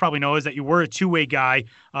draft probably know, is that you were a two-way guy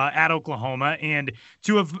at Oklahoma, and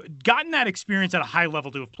to have gotten that experience at a high level,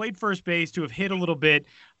 to have played first base, to have hit a little bit.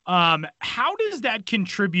 How does that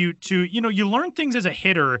contribute to, you learn things as a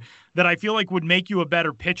hitter that I feel like would make you a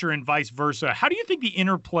better pitcher and vice versa. How do you think the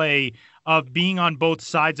interplay of being on both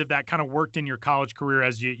sides of that kind of worked in your college career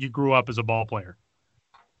as you grew up as a ball player?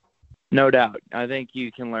 No doubt. I think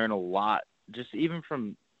you can learn a lot, just even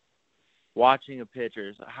from watching a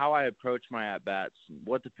pitcher, how I approach my at-bats,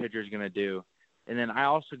 what the pitcher is going to do. And then I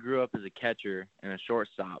also grew up as a catcher and a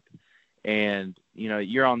shortstop. And,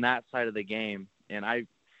 you're on that side of the game. And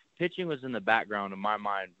pitching was in the background of my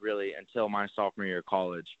mind really until my sophomore year of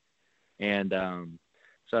college. And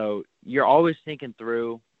so you're always thinking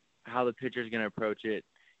through how the pitcher is going to approach it.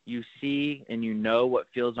 You see and what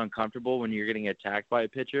feels uncomfortable when you're getting attacked by a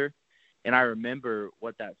pitcher. And I remember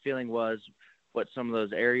what that feeling was, what some of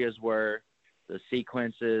those areas were, the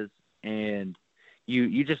sequences, and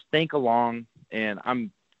you just think along. And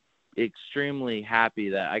I'm extremely happy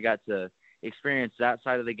that I got to experience that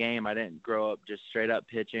side of the game. I didn't grow up just straight up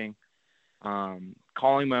pitching,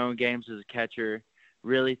 calling my own games as a catcher,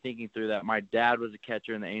 really thinking through that. My dad was a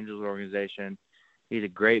catcher in the Angels organization. He's a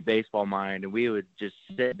great baseball mind, and we would just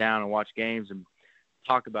sit down and watch games and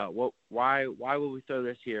talk about why would we throw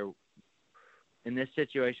this here in this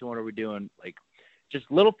situation? What are we doing? Like just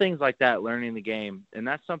little things like that, learning the game. And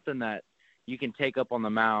that's something that you can take up on the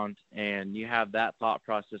mound, and you have that thought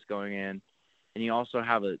process going in, and you also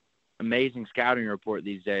have an amazing scouting report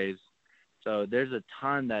these days. So there's a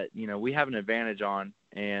ton that, we have an advantage on,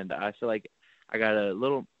 and I feel like I got a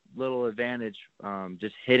little advantage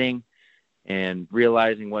just hitting and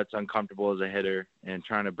realizing what's uncomfortable as a hitter and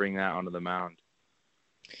trying to bring that onto the mound.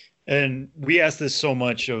 And we asked this so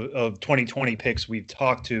much of 2020 picks we've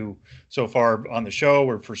talked to so far on the show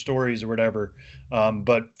or for stories or whatever.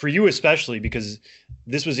 But for you especially, because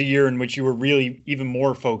this was a year in which you were really even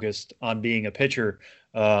more focused on being a pitcher.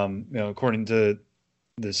 According to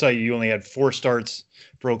the site, you only had 4 starts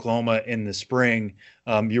for Oklahoma in the spring.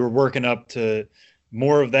 You were working up to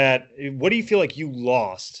more of that. What do you feel like you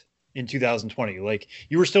lost in 2020? Like,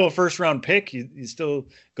 you were still a first round pick. You still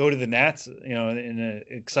go to the Nats, in an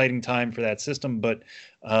exciting time for that system. But,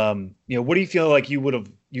 what do you feel like you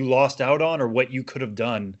lost out on, or what you could have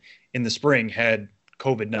done in the spring had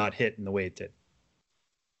COVID not hit in the way it did?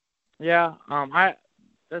 Yeah.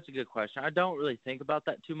 That's a good question. I don't really think about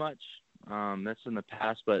that too much. That's in the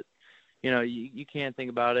past, but you can't think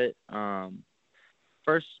about it.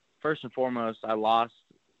 First and foremost, I lost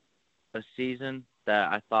a season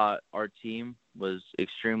that I thought our team was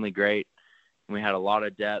extremely great. We had a lot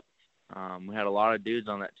of depth. We had a lot of dudes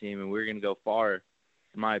on that team, and we were going to go far,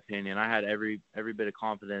 in my opinion. I had every bit of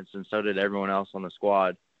confidence, and so did everyone else on the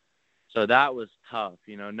squad. So that was tough,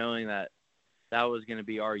 knowing that was going to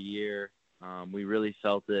be our year. We really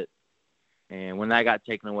felt it. And when that got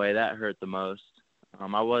taken away, that hurt the most.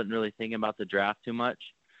 I wasn't really thinking about the draft too much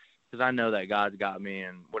because I know that God's got me,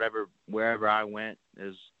 and wherever I went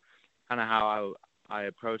is kind of how I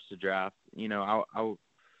approached the draft.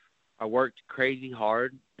 I worked crazy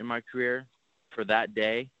hard in my career for that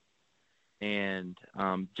day, and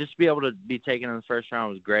just to be able to be taken in the first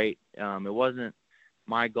round was great. It wasn't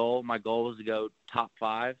my goal. My goal was to go top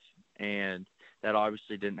 5, and that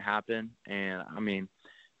obviously didn't happen. And I mean,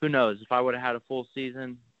 who knows, if I would have had a full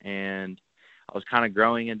season and I was kind of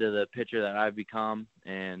growing into the pitcher that I've become,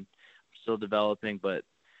 and still developing, but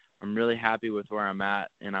I'm really happy with where I'm at.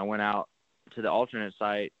 And I went out to the alternate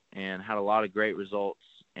site and had a lot of great results,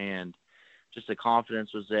 and just the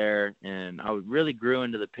confidence was there. And I really grew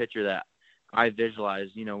into the pitcher that I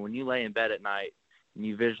visualized. When you lay in bed at night and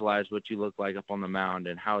you visualize what you look like up on the mound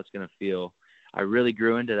and how it's going to feel, I really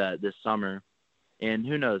grew into that this summer. And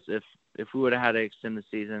who knows, if we would have had to extend the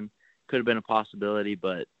season, could have been a possibility.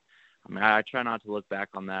 But I try not to look back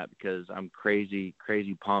on that because I'm crazy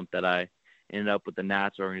pumped that I ended up with the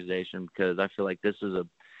Nats organization, because I feel like this is a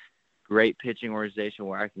great pitching organization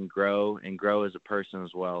where I can grow as a person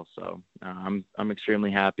as well. So I'm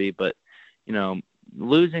extremely happy. But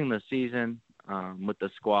losing the season with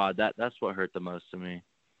the squad, that's what hurt the most to me.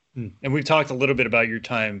 And we've talked a little bit about your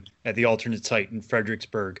time at the alternate site in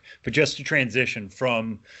Fredericksburg, but just to transition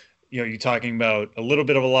from, you're talking about a little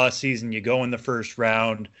bit of a lost season, you go in the first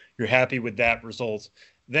round, you're happy with that result.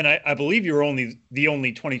 Then I believe you were the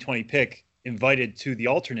only 2020 pick invited to the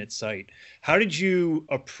alternate site. How did you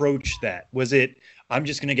approach that? Was it, I'm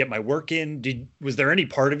just going to get my work in? Was there any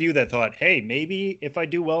part of you that thought, hey, maybe if I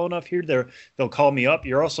do well enough here, they'll call me up?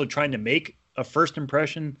 You're also trying to make a first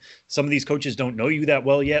impression? Some of these coaches don't know you that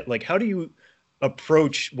well yet. Like, how do you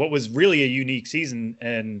approach what was really a unique season,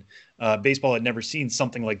 and baseball had never seen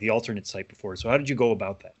something like the alternate site before? So how did you go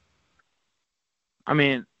about that? I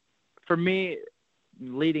mean, for me,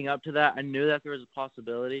 leading up to that, I knew that there was a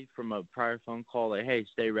possibility from a prior phone call, like, hey,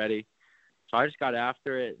 stay ready. So I just got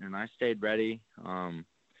after it, and I stayed ready.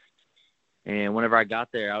 And whenever I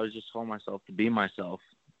got there, I was just telling myself to be myself,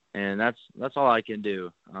 and that's all I can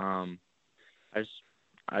do. I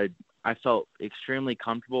felt extremely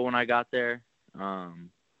comfortable when I got there.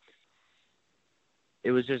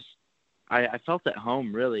 It was just I felt at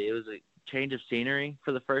home, really. It was a change of scenery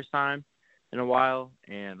for the first time in a while,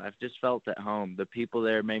 and I've just felt at home. The people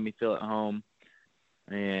there made me feel at home,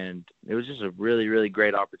 and it was just a really, really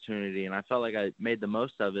great opportunity, and I felt like I made the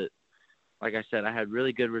most of it. Like I said, I had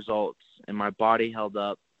really good results, and my body held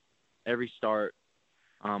up every start.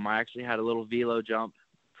 I actually had a little velo jump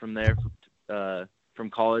from there, from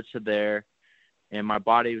college to there, and my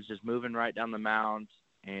body was just moving right down the mound,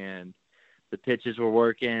 and the pitches were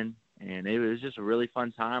working, and it was just a really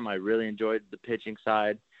fun time. I really enjoyed the pitching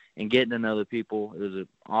side and getting to know the people. It was an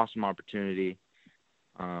awesome opportunity.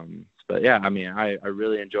 But yeah, I mean, I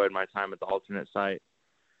really enjoyed my time at the alternate site.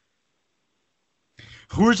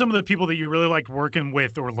 Who are some of the people that you really liked working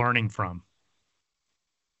with or learning from?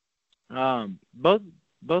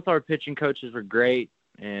 Both our pitching coaches were great,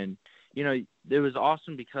 and it was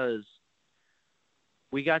awesome because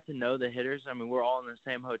we got to know the hitters. I mean, we're all in the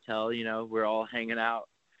same hotel, we're all hanging out,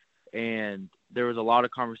 and there was a lot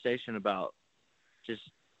of conversation about just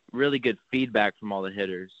really good feedback from all the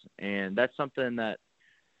hitters, and that's something that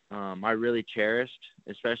I really cherished,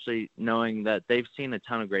 especially knowing that they've seen a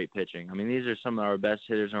ton of great pitching. I mean, these are some of our best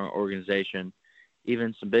hitters in our organization.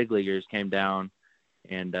 Even some big leaguers came down,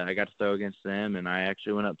 and I got to throw against them, and I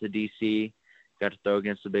actually went up to D.C., got to throw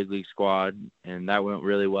against the big league squad, and that went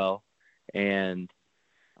really well. And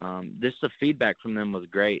the feedback from them was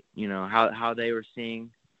great, how they were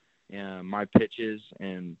seeing my pitches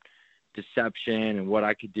and deception and what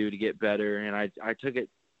I could do to get better. And I took it,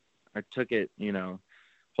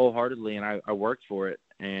 wholeheartedly, and I worked for it.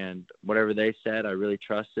 And whatever they said, I really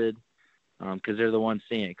trusted, because they're the ones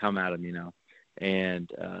seeing it come at them, And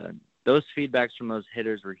those feedbacks from those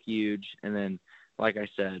hitters were huge. And then, like I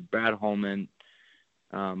said, Brad Holman,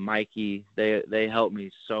 Mikey, they helped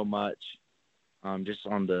me so much, just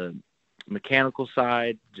on the mechanical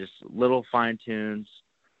side, just little fine tunes,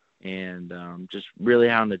 and just really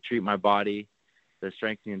having to treat my body. The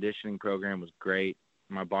strength and conditioning program was great.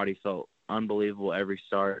 My body felt unbelievable every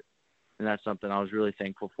start, and that's something I was really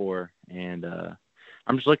thankful for. And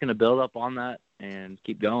I'm just looking to build up on that and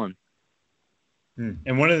keep going.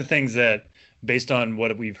 And one of the things that, based on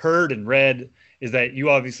what we've heard and read, is that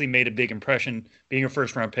you obviously made a big impression. Being a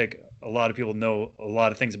first-round pick, a lot of people know a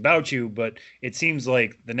lot of things about you, but it seems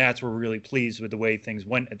like the Nats were really pleased with the way things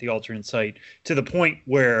went at the alternate site, to the point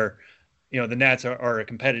where, the Nats are a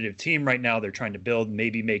competitive team right now. They're trying to build,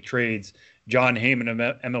 maybe make trades. John Heyman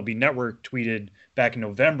of MLB Network tweeted back in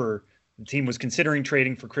November, the team was considering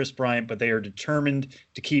trading for Chris Bryant, but they are determined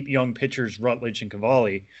to keep young pitchers Rutledge and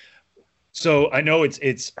Cavalli. So I know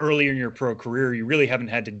it's early in your pro career. You really haven't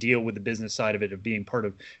had to deal with the business side of it, of being part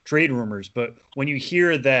of trade rumors. But when you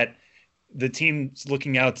hear that the team's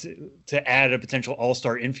looking out to add a potential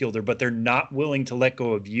all-star infielder, but they're not willing to let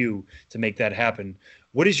go of you to make that happen,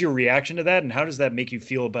 what is your reaction to that, and how does that make you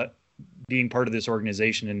feel about being part of this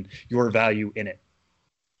organization and your value in it?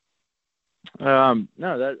 No,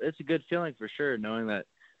 it's a good feeling for sure, knowing that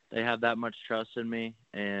they have that much trust in me,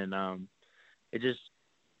 and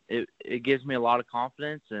it gives me a lot of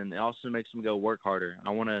confidence, and it also makes me go work harder. I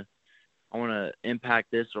want to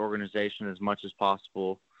impact this organization as much as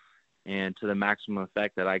possible and to the maximum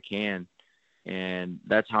effect that I can. And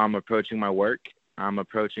that's how I'm approaching my work. I'm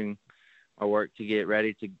approaching my work to get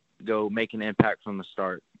ready to go make an impact from the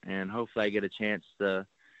start. And hopefully I get a chance to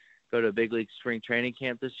go to a big league spring training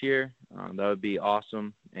camp this year. That would be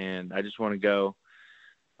awesome. And I just want to go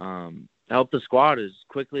help the squad as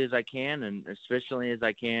quickly as I can and as efficiently as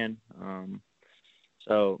I can.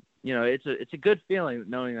 So, it's a good feeling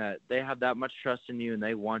knowing that they have that much trust in you and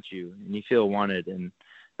they want you and you feel wanted. And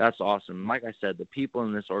that's awesome. Like I said, the people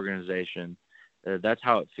in this organization, that's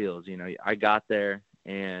how it feels. I got there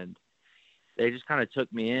and they just kind of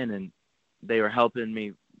took me in, and they were helping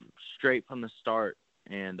me straight from the start,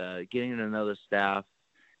 and getting to know the staff.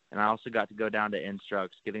 And I also got to go down to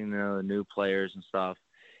instructs, getting to know the new players and stuff.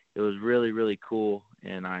 It was really, really cool,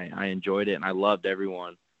 and I enjoyed it, and I loved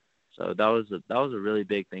everyone. So that was a really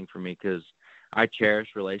big thing for me, because I cherish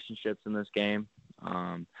relationships in this game.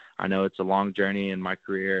 I know it's a long journey in my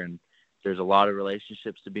career, and there's a lot of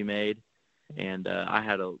relationships to be made. And I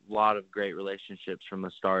had a lot of great relationships from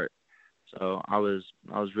the start. So I was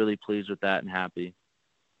really pleased with that and happy.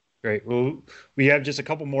 Great. Well, we have just a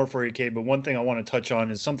couple more for you, Cade, but one thing I want to touch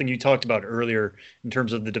on is something you talked about earlier in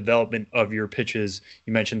terms of the development of your pitches.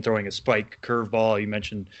 You mentioned throwing a spike curveball. You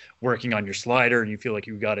mentioned working on your slider, and you feel like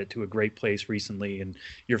you got it to a great place recently. And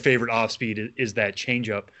your favorite off speed is that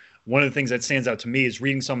changeup. One of the things that stands out to me is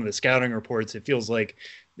reading some of the scouting reports. It feels like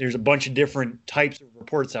there's a bunch of different types of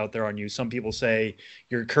reports out there on you. Some people say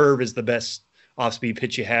your curve is the best off-speed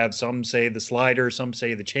pitch you have. Some say the slider, some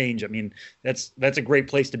say the change. I mean, that's a great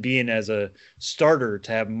place to be in as a starter,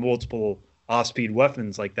 to have multiple off-speed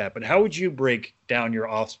weapons like that. But how would you break down your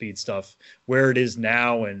off-speed stuff, where it is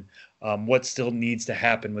now, and what still needs to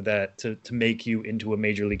happen with that to make you into a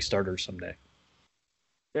major league starter someday?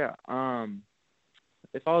 Yeah.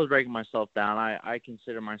 If I was breaking myself down, I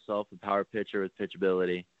consider myself a power pitcher with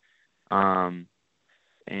pitchability. And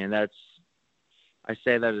I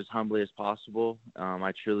say that as humbly as possible.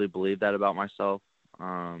 I truly believe that about myself.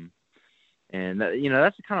 And that,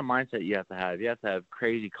 that's the kind of mindset you have to have. You have to have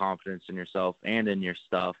crazy confidence in yourself and in your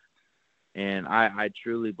stuff. And I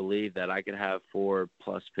truly believe that I could have 4+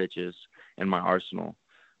 pitches in my arsenal.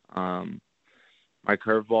 My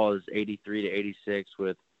curveball is 83 to 86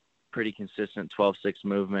 with pretty consistent 12-6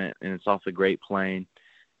 movement, and it's off a great plane.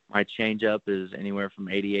 My changeup is anywhere from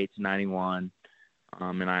 88 to 91.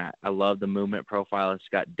 And I love the movement profile. It's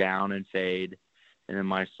got down and fade. And then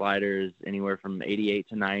my slider is anywhere from 88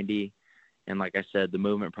 to 90. And like I said, the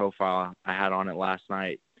movement profile, I had on it last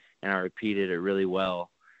night, and I repeated it really well.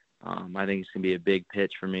 I think it's going to be a big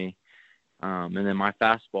pitch for me. And then my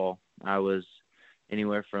fastball, I was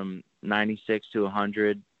anywhere from 96 to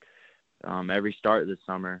 100 every start this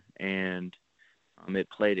summer. And it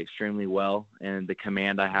played extremely well. And the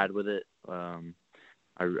command I had with it,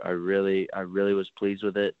 I really was pleased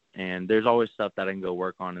with it. And there's always stuff that I can go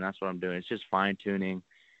work on, and that's what I'm doing. It's just fine tuning.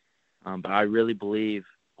 But I really believe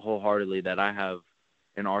wholeheartedly that I have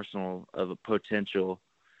an arsenal of a potential,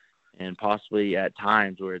 and possibly at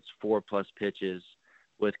times where it's 4+ pitches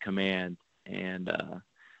with command. And I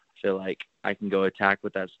feel like I can go attack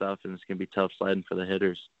with that stuff, and it's going to be tough sledding for the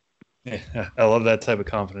hitters. Yeah, I love that type of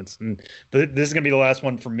confidence. And this is going to be the last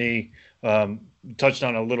one for me. Touched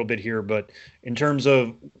on a little bit here, but in terms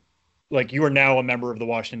of, like, you are now a member of the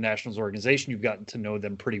Washington Nationals organization. You've gotten to know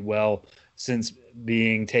them pretty well since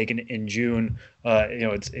being taken in June.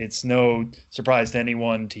 It's no surprise to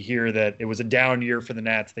anyone to hear that it was a down year for the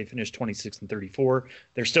Nats. They finished 26-34.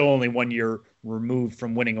 They're still only 1 year removed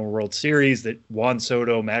from winning a World Series. That Juan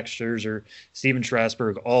Soto, Max Scherzer, Steven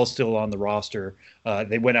Strasburg, all still on the roster.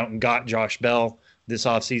 They went out and got Josh Bell this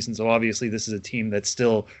offseason. So obviously this is a team that's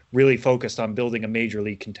still really focused on building a major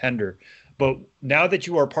league contender. But now that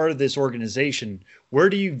you are part of this organization, where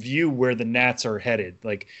do you view where the Nats are headed?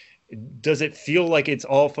 Like, does it feel like it's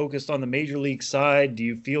all focused on the major league side? Do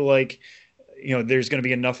you feel like, there's going to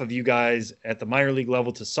be enough of you guys at the minor league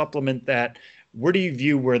level to supplement that? Where do you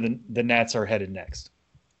view where the Nats are headed next?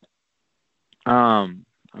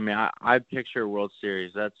 I picture World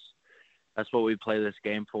Series. That's what we play this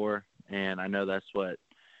game for. And I know that's what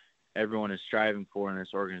everyone is striving for in this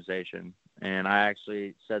organization. And I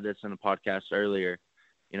actually said this in a podcast earlier.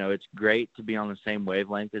 It's great to be on the same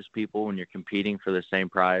wavelength as people when you're competing for the same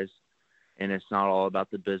prize. And it's not all about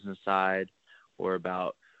the business side or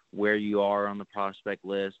about where you are on the prospect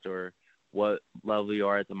list or what level you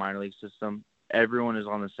are at the minor league system. Everyone is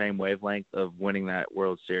on the same wavelength of winning that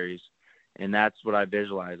World Series. And that's what I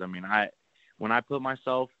visualize. When I put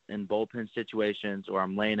myself in bullpen situations or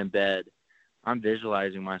I'm laying in bed, I'm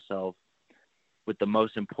visualizing myself with the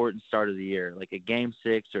most important start of the year, like a Game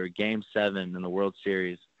 6 or a Game 7 in the World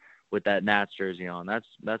Series with that Nats jersey on.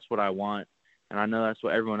 That's what I want. And I know that's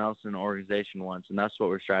what everyone else in the organization wants, and that's what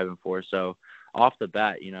we're striving for. So off the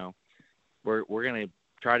bat, we're going to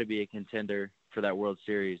try to be a contender for that World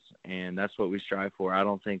Series, and that's what we strive for. I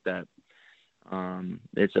don't think that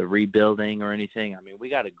it's a rebuilding or anything. We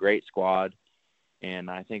got a great squad, and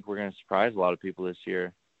I think we're going to surprise a lot of people this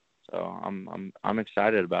year. So I'm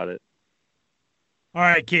excited about it. All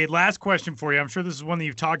right, Cade, last question for you. I'm sure this is one that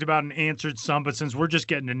you've talked about and answered some, but since we're just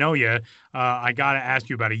getting to know you, I got to ask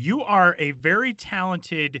you about it. You are a very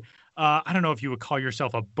talented, I don't know if you would call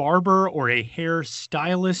yourself a barber or a hair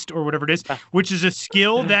stylist or whatever it is, which is a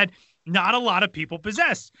skill that not a lot of people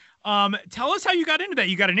possess. Tell us how you got into that.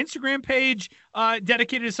 You got an Instagram page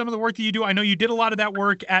dedicated to some of the work that you do. I know you did a lot of that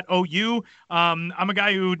work at OU. I'm a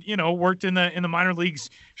guy who, worked in the minor leagues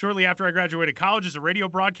shortly after I graduated college as a radio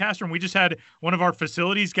broadcaster, and we just had one of our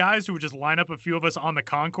facilities guys who would just line up a few of us on the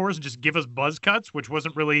concourse and just give us buzz cuts, which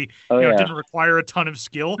wasn't really, didn't require a ton of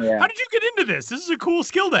skill. Yeah. How did you get into this? This is a cool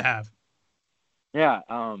skill to have. Yeah.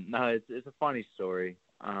 No, it's a funny story.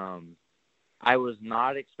 I was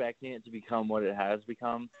not expecting it to become what it has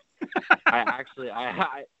become. I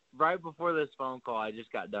right before this phone call, I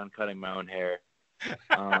just got done cutting my own hair.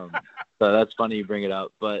 So that's funny you bring it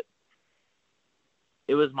up. But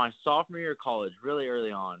it was my sophomore year of college, really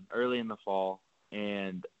early in the fall.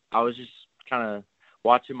 And I was just kind of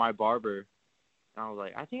watching my barber. And I was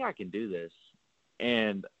like, I think I can do this.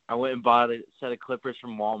 And I went and bought a set of clippers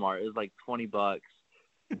from Walmart. It was like $20.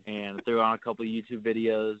 And threw on a couple of YouTube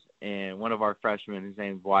videos. And one of our freshmen, his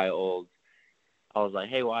name's Wyatt Olds, I was like,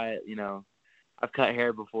 hey, Wyatt, I've cut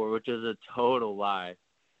hair before, which is a total lie.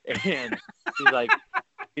 And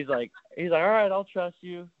he's like, all right, I'll trust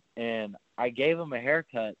you. And I gave him a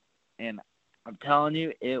haircut, and I'm telling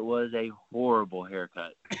you, it was a horrible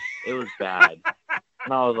haircut. It was bad.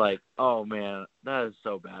 And I was like, oh man, that is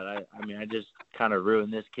so bad. I just kind of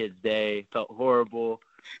ruined this kid's day. Felt horrible.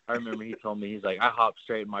 I remember he told me, he's like, I hopped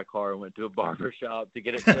straight in my car and went to a barber shop to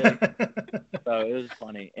get it fixed. So it was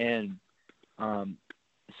funny. And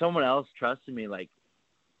someone else trusted me like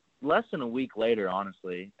less than a week later,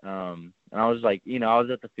 honestly. And I was like, I was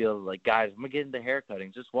at the field like, guys, I'm gonna get into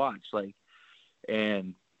haircutting. Just watch.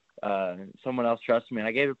 And someone else trusted me, and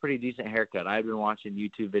I gave a pretty decent haircut. I had been watching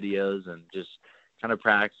YouTube videos and just kind of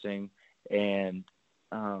practicing. And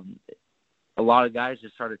a lot of guys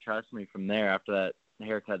just started trusting me from there after that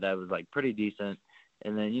haircut that was like pretty decent.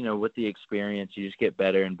 And then, with the experience, you just get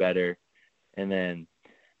better and better. And then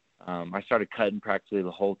I started cutting practically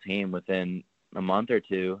the whole team within a month or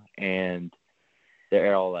two, and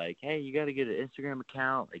they're all like, hey, you got to get an Instagram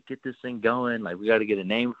account, like get this thing going. Like we got to get a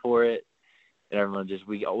name for it. And everyone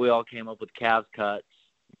we all came up with Cavs cuts.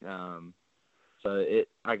 I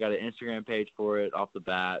got an Instagram page for it off the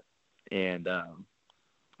bat, and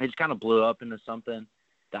it just kind of blew up into something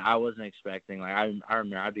that I wasn't expecting. Like I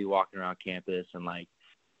remember I'd be walking around campus and like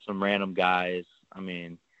some random guys. I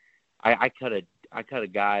mean, I cut a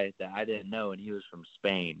guy that I didn't know, and he was from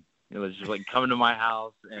Spain. It was just like coming to my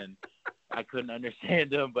house, and I couldn't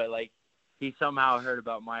understand him, but like he somehow heard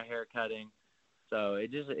about my hair cutting. So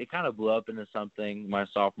it kind of blew up into something my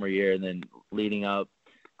sophomore year. And then leading up,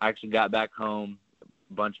 I actually got back home.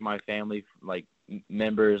 A bunch of my family, like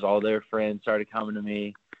members, all their friends started coming to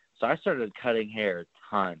me. So I started cutting hair a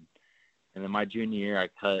ton. And then my junior year, I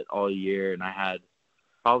cut all year, and I had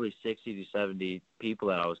probably 60 to 70 people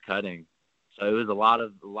that I was cutting. So it was a lot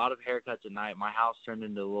of haircuts at night. My house turned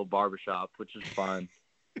into a little barbershop, which was fun.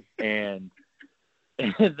 and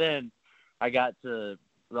then I got to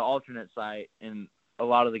the alternate site, and a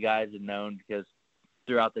lot of the guys had known because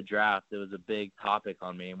throughout the draft, it was a big topic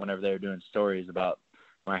on me whenever they were doing stories about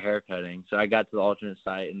my hair cutting. So I got to the alternate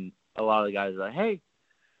site, and a lot of the guys were like, hey,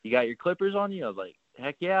 you got your clippers on you? I was like,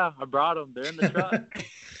 heck yeah, I brought them. They're in the truck.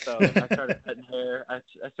 So I started cutting hair. I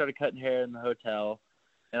started cutting hair in the hotel.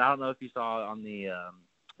 And I don't know if you saw on the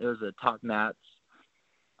it was a Talk Nats.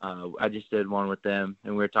 I just did one with them,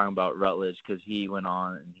 and we were talking about Rutledge because he went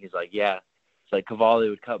on, and he's like, yeah, it's like Cavalli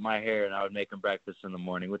would cut my hair, and I would make him breakfast in the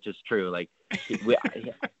morning, which is true. Like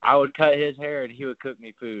I would cut his hair, and he would cook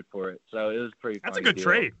me food for it. So it was pretty That's funny a good deal.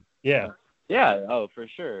 trade. Yeah. Yeah. Oh, for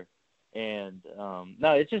sure. And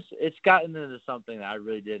no, it's gotten into something that I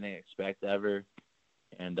really didn't expect ever.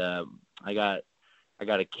 And I got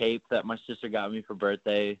a cape that my sister got me for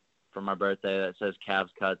my birthday that says Cavs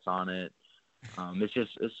Cuts on it.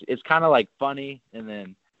 It's kind of like funny, and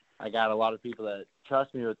then I got a lot of people that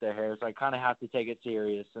trust me with their hair, so I kind of have to take it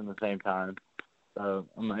serious in the same time. So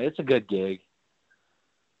it's a good gig.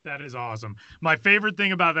 That is awesome. My favorite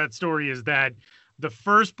thing about that story is that the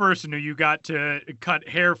first person who you got to cut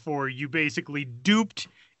hair for, you basically duped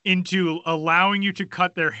into allowing you to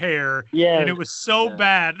cut their hair. Yeah. And it was so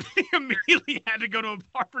bad, they immediately had to go to a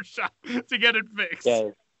barber shop to get it fixed. Yeah.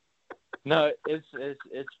 No, it's a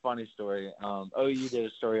funny story. OU did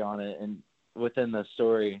a story on it, and within the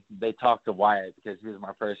story, they talked to Wyatt because he was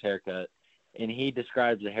my first haircut, and he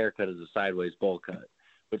describes the haircut as a sideways bowl cut,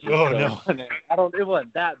 which is funny. It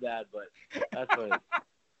wasn't that bad, but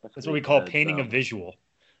that's what we call painting a visual.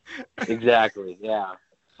 Exactly. Yeah.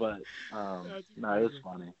 But no, it was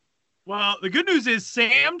funny. Well, the good news is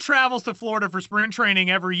Sam travels to Florida for spring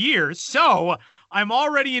training every year. So I'm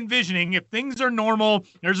already envisioning, if things are normal,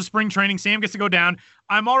 there's a spring training, Sam gets to go down.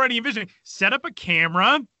 I'm already envisioning, set up a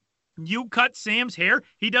camera, You cut Sam's hair.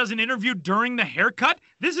 He does an interview during the haircut.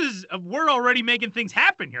 We're already making things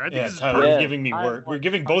happen here. I think this is Tyler, perfect. you're giving me work. We're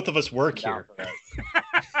giving both of us work here.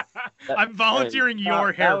 I'm volunteering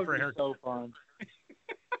your hair for a haircut. So fun.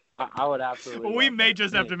 I would absolutely. Well, we may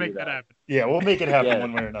just have to make that happen. Yeah, we'll make it happen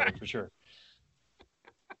one way or another for sure.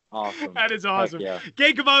 Awesome. That is awesome. Yeah.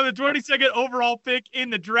 Cade Cavalli, the 22nd overall pick in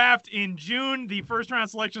the draft in June, the first-round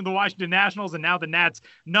selection of the Washington Nationals, and now the Nats'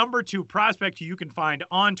 number 2 prospect, who you can find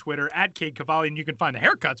on Twitter at Cade Cavalli, and you can find the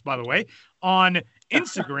haircuts, by the way, on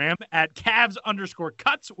Instagram at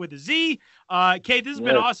Cavs_cuts with a Z. Cade, this has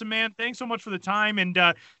been awesome, man. Thanks so much for the time, and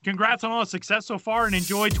congrats on all the success so far, and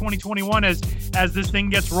enjoy 2021 as this thing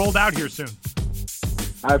gets rolled out here soon.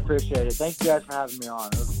 I appreciate it. Thank you guys for having me on.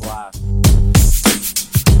 It was a blast.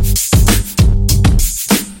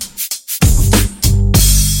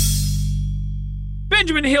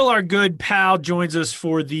 Benjamin Hill, our good pal, joins us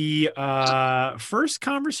for the first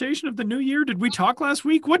conversation of the new year. Did we talk last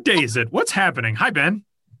week? What day is it? What's happening? Hi, Ben.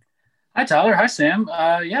 Hi, Tyler. Hi, Sam.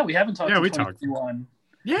 Yeah, we haven't talked. Yeah, we talked.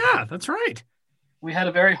 Yeah, that's right. We had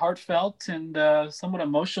a very heartfelt and somewhat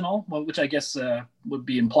emotional, which I guess would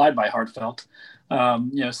be implied by heartfelt,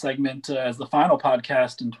 segment as the final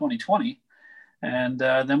podcast in 2020. And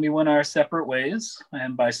then we went our separate ways.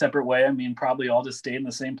 And by separate way, I mean probably all just stayed in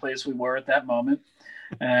the same place we were at that moment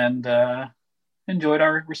and enjoyed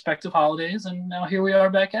our respective holidays. And now here we are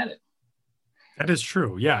back at it. That is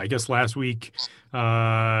true. Yeah, I guess last week,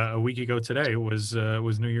 a week ago today was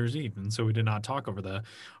New Year's Eve, and so we did not talk over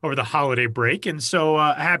the holiday break. And so,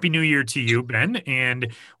 Happy New Year to you, Ben.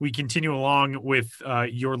 And we continue along with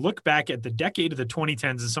your look back at the decade of the 2010s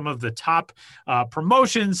and some of the top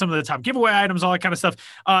promotions, some of the top giveaway items, all that kind of stuff.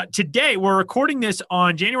 Today, we're recording this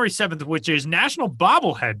on January 7th, which is National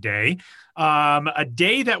Bobblehead Day. A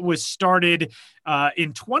day that was started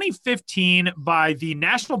in 2015 by the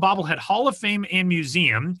National Bobblehead Hall of Fame and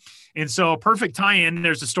Museum. And so a perfect tie-in.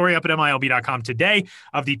 There's a story up at MILB.com today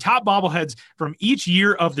of the top bobbleheads from each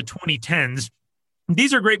year of the 2010s.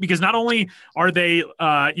 These are great because not only are they,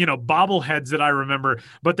 bobbleheads that I remember,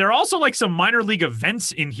 but they're also like some minor league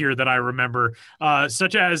events in here that I remember,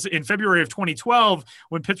 such as in February of 2012,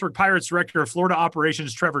 when Pittsburgh Pirates director of Florida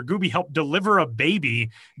operations Trevor Gooby helped deliver a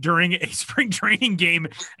baby during a spring training game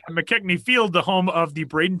at McKechnie Field, the home of the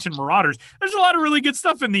Bradenton Marauders. There's a lot of really good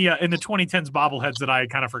stuff in the 2010s bobbleheads that I had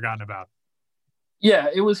kind of forgotten about. Yeah,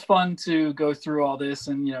 it was fun to go through all this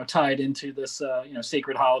and, tie it into this,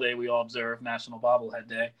 sacred holiday we all observe, National Bobblehead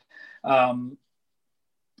Day. And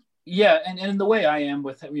the way I am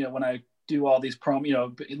with, when I do all these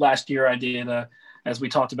last year I did, as we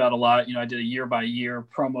talked about a lot, I did a year by year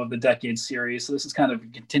promo of the decade series. So this is kind of a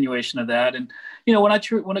continuation of that. And,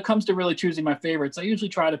 when it comes to really choosing my favorites, I usually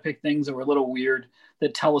try to pick things that were a little weird,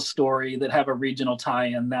 that tell a story, that have a regional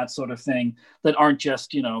tie-in, that sort of thing, that aren't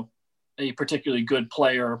just, a particularly good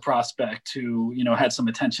player or prospect who, had some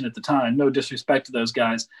attention at the time. No disrespect to those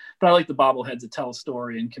guys, but I like the bobbleheads that tell a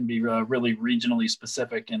story and can be really regionally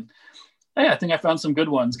specific. And I think I found some good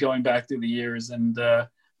ones going back through the years and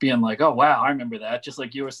being like, oh, wow, I remember that. Just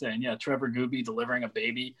like you were saying. Yeah, Trevor Gooby delivering a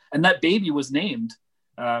baby. And that baby was named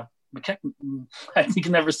McKechnie. I think you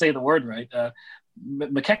can never say the word right.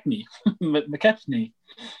 McKechnie, McKechnie,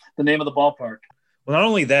 the name of the ballpark. Well, not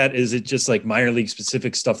only that, is it just like minor league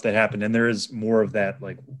specific stuff that happened, and there is more of that,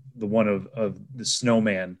 like the one of the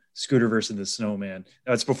snowman, Scooter versus the snowman.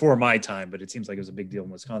 Now, it's before my time, but it seems like it was a big deal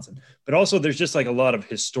in Wisconsin. But also there's just like a lot of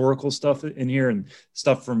historical stuff in here and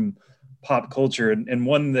stuff from pop culture. And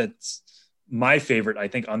one that's my favorite, I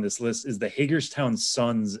think, on this list is the Hagerstown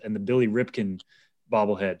Suns and the Billy Ripken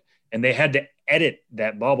bobblehead. And they had to edit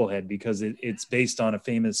that bobblehead because it's based on a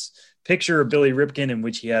famous picture of Billy Ripken in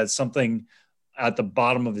which he has something at the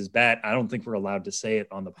bottom of his bat. I don't think we're allowed to say it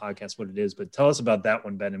on the podcast what it is, but tell us about that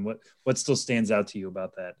one, Ben, and what still stands out to you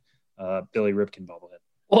about that Billy Ripken bobblehead.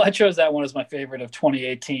 Well, I chose that one as my favorite of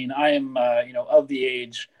 2018. I am, of the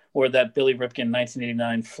age where that Billy Ripken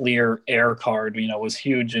 1989 Fleer Air card, was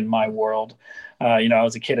huge in my world. I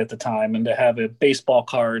was a kid at the time, and to have a baseball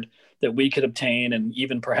card that we could obtain and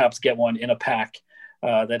even perhaps get one in a pack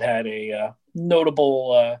that had a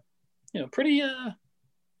notable,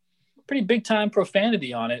 pretty big time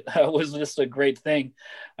profanity on it was just a great thing.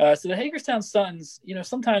 So the Hagerstown Suns,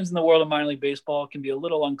 sometimes in the world of minor league baseball can be a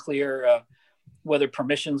little unclear whether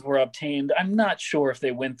permissions were obtained. I'm not sure if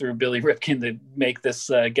they went through Billy Ripken to make this,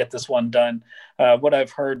 get this one done. What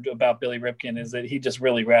I've heard about Billy Ripken is that he just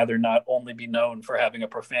really rather not only be known for having a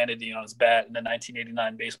profanity on his bat in the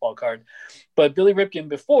 1989 baseball card. But Billy Ripken,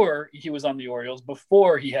 before he was on the Orioles,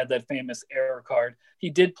 before he had that famous error card, he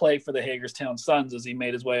did play for the Hagerstown Suns as he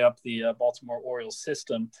made his way up the Baltimore Orioles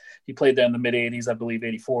system. He played there in the mid 80s, I believe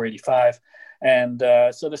 84, 85. And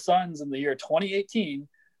so the Suns in the year 2018,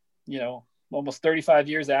 almost 35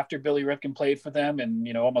 years after Billy Ripken played for them,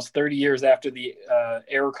 and almost 30 years after the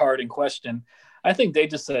error card in question, I think they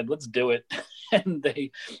just said, let's do it. And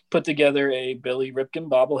they put together a Billy Ripken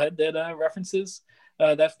bobblehead that references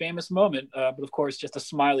that famous moment, but of course just a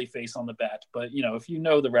smiley face on the bat. But if you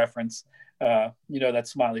know the reference, that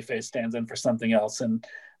smiley face stands in for something else. And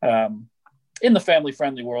in the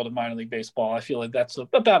family-friendly world of minor league baseball, I feel like that's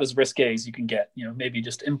about as risque as you can get. Maybe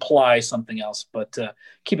just imply something else, but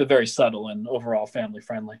keep it very subtle and overall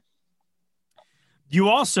family-friendly. You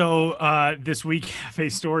also, this week, have a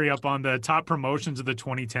story up on the top promotions of the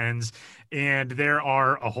 2010s, and there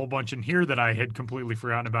are a whole bunch in here that I had completely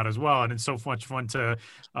forgotten about as well, and it's so much fun to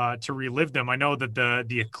relive them. I know that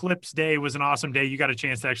the Eclipse Day was an awesome day. You got a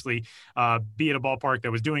chance to actually be at a ballpark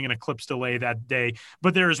that was doing an eclipse delay that day,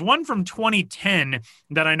 but there's one from 2010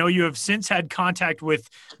 that I know you have since had contact with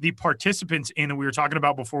the participants in that we were talking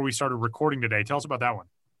about before we started recording today. Tell us about that one.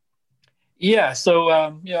 Yeah. So,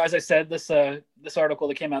 as I said, this article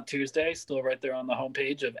that came out Tuesday, still right there on the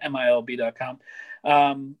homepage of MILB.com.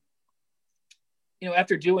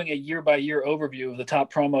 After doing a year-by-year overview of the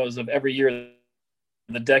top promos of every year of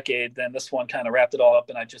the decade, then this one kind of wrapped it all up,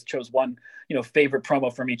 and I just chose one, favorite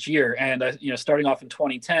promo from each year. And, starting off in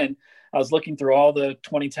 2010, I was looking through all the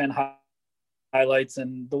 2010 highlights,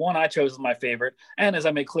 and the one I chose is my favorite. And as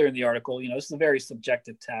I made clear in the article, this is a very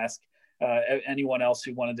subjective task. Anyone else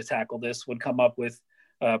who wanted to tackle this would come up with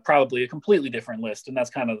probably a completely different list, and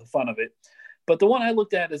that's kind of the fun of it. But the one I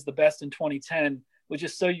looked at as the best in 2010 was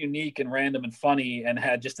just so unique and random and funny and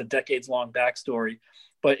had just a decades-long backstory.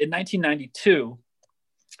 But in 1992,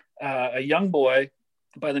 a young boy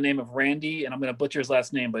by the name of Randy, and I'm going to butcher his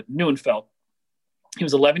last name, but Neuenfeld, he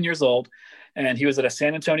was 11 years old, and he was at a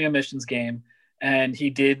San Antonio Missions game, and he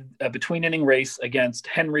did a between-inning race against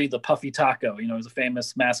Henry the Puffy Taco. He was a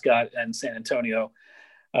famous mascot in San Antonio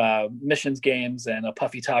Missions games, and a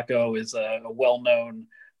Puffy Taco is a well-known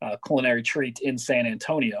culinary treat in San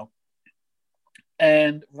Antonio.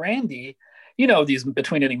 And Randy, these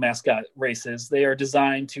between-inning mascot races, they are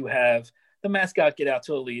designed to have the mascot get out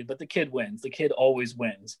to a lead, but the kid wins. The kid always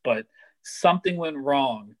wins. But something went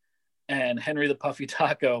wrong, and Henry the Puffy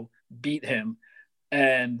Taco beat him.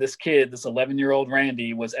 And this kid, this 11-year-old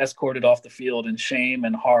Randy, was escorted off the field in shame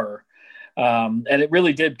and horror. And it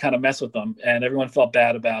really did kind of mess with them. And everyone felt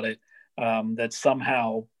bad about it, that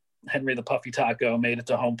somehow Henry the Puffy Taco made it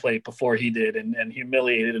to home plate before he did, and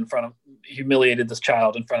humiliated this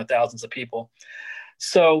child in front of thousands of people.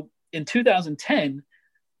 So in 2010,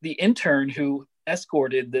 the intern who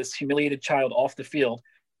escorted this humiliated child off the field,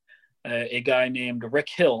 a guy named Rick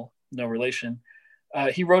Hill, no relation,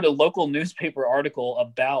 he wrote a local newspaper article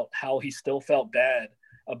about how he still felt bad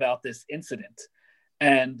about this incident.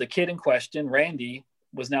 And the kid in question, Randy,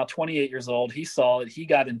 was now 28 years old. He saw it. He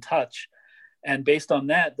got in touch. And based on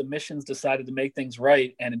that, the Missions decided to make things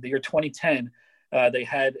right. And in the year 2010, they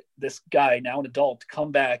had this guy, now an adult,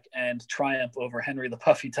 come back and triumph over Henry the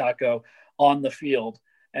Puffy Taco on the field.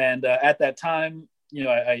 And at that time,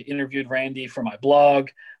 I interviewed Randy for my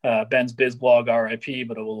blog, Ben's Biz blog, RIP,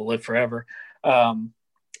 but it will live forever.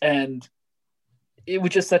 And it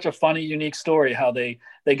was just such a funny, unique story how they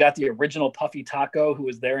got the original Puffy Taco, who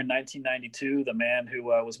was there in 1992, the man who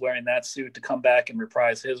was wearing that suit, to come back and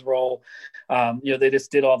reprise his role. They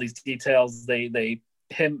just did all these details. Randy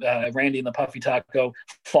and the Puffy Taco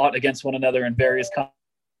fought against one another in various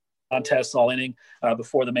contests all inning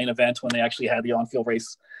before the main event, when they actually had the on-field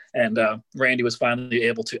race. And Randy was finally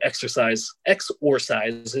able to exorcise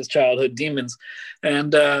his childhood demons.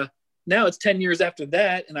 And now it's 10 years after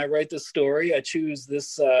that, and I write this story. I choose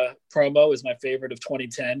this promo as my favorite of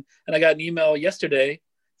 2010. And I got an email yesterday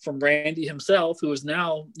from Randy himself, who is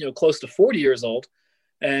now close to 40 years old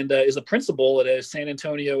and is a principal at a San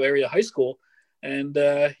Antonio area high school. And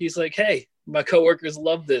he's like, hey, my coworkers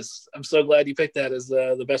love this. I'm so glad you picked that as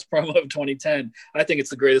the best promo of 2010. I think it's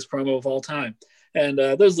the greatest promo of all time. And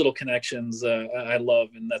those little connections I love,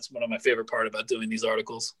 and that's one of my favorite part about doing these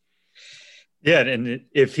articles. Yeah, and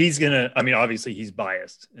if he's going to, obviously he's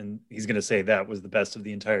biased, and he's going to say that was the best of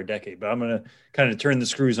the entire decade, but I'm going to kind of turn the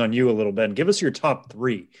screws on you a little bit and give us your top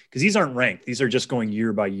three, because these aren't ranked. These are just going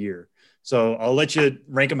year by year. So I'll let you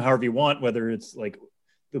rank them however you want, whether it's like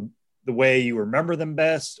the way you remember them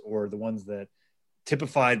best or the ones that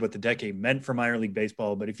typified what the decade meant for minor league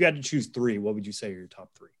baseball. But if you had to choose three, what would you say are your top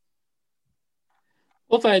three?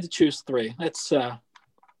 Well, if I had to choose three, that's a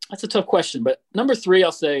tough question. But number three,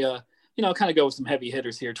 I'll say, kind of go with some heavy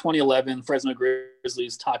hitters here. 2011, Fresno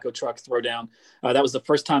Grizzlies taco truck throwdown. That was the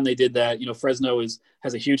first time they did that. Fresno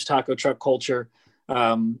has a huge taco truck culture,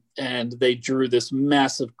 and they drew this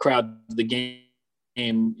massive crowd to the game,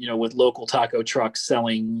 with local taco trucks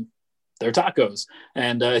selling their tacos.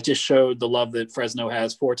 And it just showed the love that Fresno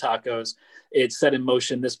has for tacos. It set in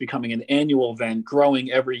motion this becoming an annual event,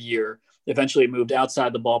 growing every year. Eventually it moved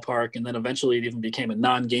outside the ballpark, and then eventually it even became a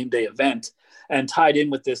non-game day event, and tied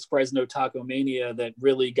in with this Fresno Taco Mania that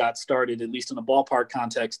really got started, at least in a ballpark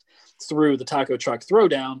context, through the taco truck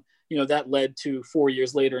throwdown. That led to 4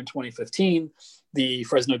 years later in 2015, the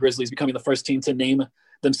Fresno Grizzlies becoming the first team to name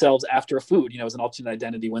themselves after a food, as an alternate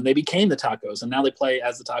identity, when they became the Tacos, and now they play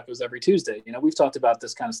as the Tacos every Tuesday. We've talked about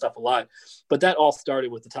this kind of stuff a lot, but that all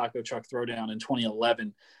started with the taco truck throwdown in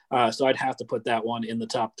 2011. So I'd have to put that one in the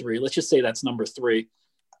top three. Let's just say that's number three.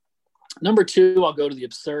 Number two, I'll go to the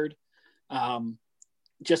absurd.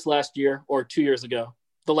 Just last year or 2 years ago,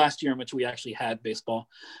 the last year in which we actually had baseball,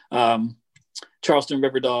 Charleston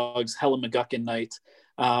River Dogs, Helen McGuckin night.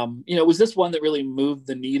 Was this one that really moved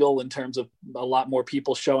the needle in terms of a lot more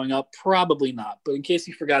people showing up? Probably not. But in case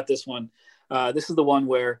you forgot this one, this is the one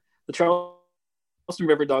where the Charleston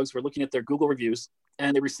River Dogs were looking at their Google reviews,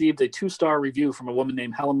 and they received a 2-star review from a woman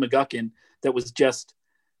named Helen McGuckin that was just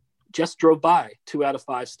drove by, 2 out of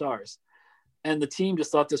 5 stars. And the team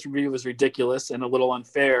just thought this review was ridiculous and a little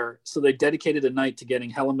unfair. So they dedicated a night to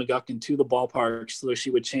getting Helen McGuckin to the ballpark so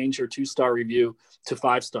she would change her 2-star review to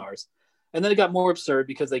 5 stars. And then it got more absurd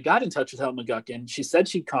because they got in touch with Helen McGuckin. She said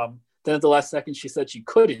she'd come. Then at the last second, she said she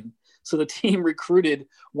couldn't. So the team recruited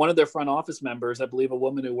one of their front office members, I believe a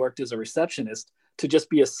woman who worked as a receptionist, to just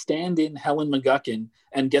be a stand-in Helen McGuckin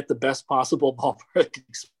and get the best possible ballpark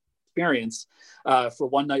experience for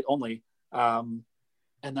one night only.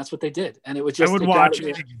 And that's what they did. And it was just— I would watch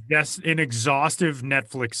an exhaustive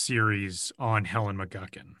Netflix series on Helen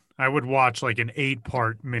McGuckin. I would watch like an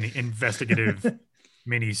 8-part investigative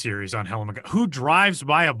mini-series on Helen McGuckin, who drives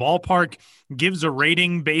by a ballpark, gives a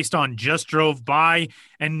rating based on just drove by,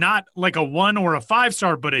 and not like a 1 or a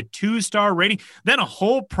 5-star, but a 2-star rating. Then a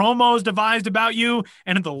whole promo is devised about you,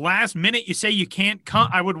 and at the last minute you say you can't come.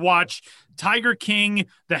 I would watch Tiger King,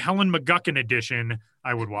 the Helen McGuckin edition.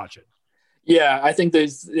 I would watch it. Yeah, I think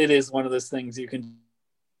it is one of those things you can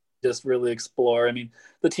just really explore. I mean,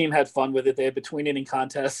 the team had fun with it. They had between inning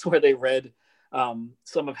contests where they read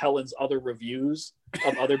some of Helen's other reviews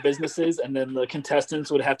of other businesses, and then the contestants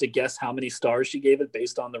would have to guess how many stars she gave it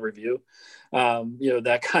based on the review,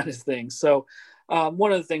 that kind of thing. So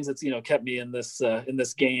one of the things that's kept me in this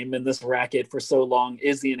game, in this racket for so long,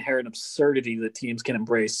 is the inherent absurdity that teams can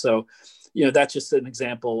embrace. So that's just an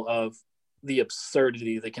example of the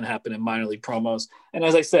absurdity that can happen in minor league promos. And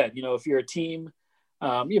as I said, if you're a team,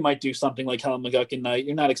 you might do something like Helen McGuckin night.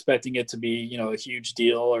 You're not expecting it to be, a huge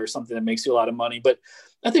deal or something that makes you a lot of money. But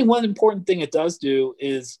I think one important thing it does do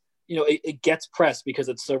is, it gets press because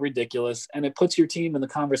it's so ridiculous, and it puts your team in the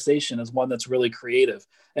conversation as one that's really creative.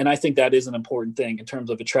 And I think that is an important thing in terms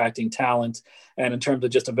of attracting talent and in terms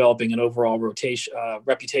of just developing an overall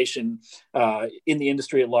reputation in the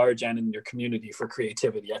industry at large and in your community for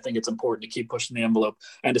creativity. I think it's important to keep pushing the envelope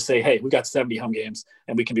and to say, hey, we got 70 home games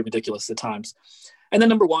and we can be ridiculous at times. And then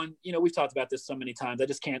number one, we've talked about this so many times, I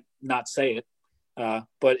just can't not say it.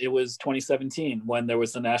 But it was 2017 when there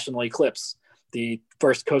was the national eclipse, the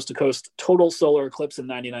first coast-to-coast total solar eclipse in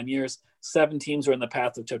 99 years. 7 teams were in the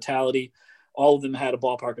path of totality. All of them had a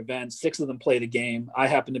ballpark event. 6 of them played a game. I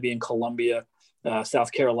happened to be in Columbia,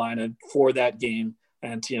 South Carolina, for that game,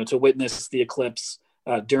 and to witness the eclipse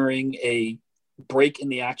during a break in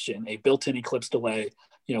the action, a built-in eclipse delay.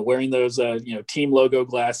 Wearing those team logo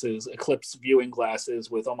glasses, eclipse viewing glasses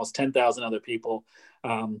with almost 10,000 other people.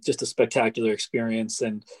 Just a spectacular experience,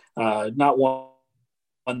 and not one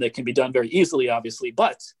that can be done very easily, obviously,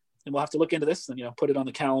 and we'll have to look into this and, put it on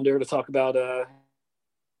the calendar to talk about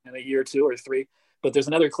in a year or 2 or 3. But there's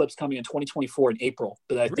another eclipse coming in 2024 in April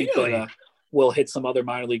that I think that will hit some other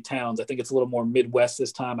minor league towns. I think it's a little more Midwest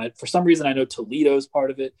this time. For some reason, I know Toledo's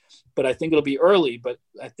part of it, but I think it'll be early. But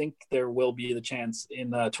I think there will be the chance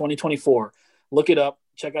in 2024. Look it up.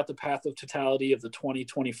 Check out the path of totality of the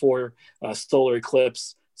 2024 solar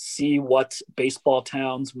eclipse. See what baseball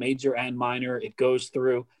towns, major and minor, it goes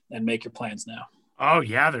through, and make your plans now. Oh,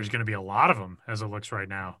 yeah, there's going to be a lot of them as it looks right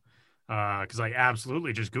now. Because I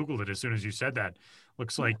absolutely just Googled it as soon as you said that.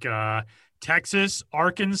 Looks like Texas,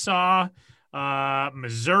 Arkansas,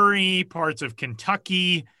 Missouri, parts of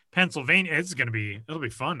Kentucky, Pennsylvania. It'll be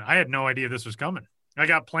fun. I had no idea this was coming. I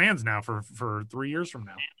got plans now for 3 years from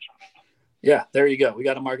now. Yeah, there you go. We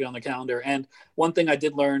got to mark it on the calendar. And one thing I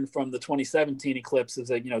did learn from the 2017 eclipse is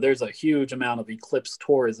that, there's a huge amount of eclipse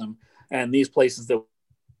tourism, and these places that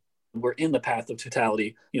were in the path of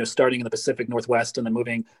totality, starting in the Pacific Northwest and then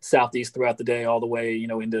moving southeast throughout the day, all the way,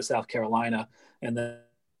 into South Carolina and then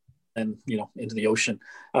into the ocean.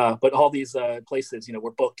 But all these places,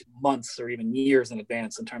 were booked months or even years in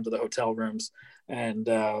advance in terms of the hotel rooms. And,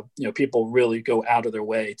 people really go out of their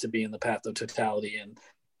way to be in the path of totality. And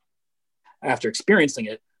after experiencing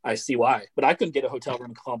it, I see why. But I couldn't get a hotel room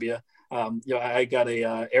in Columbia. I got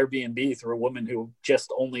a Airbnb through a woman who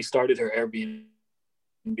just only started her Airbnb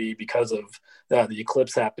because of the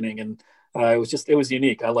eclipse happening. And it was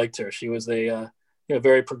unique. I liked her. She was a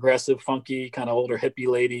very progressive, funky, kind of older hippie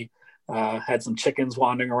lady. Had some chickens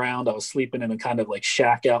wandering around. I was sleeping in a kind of like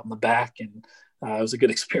shack out in the back, and it was a good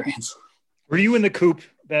experience. Were you in the coop,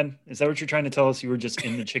 Ben? Is that what you're trying to tell us? You were just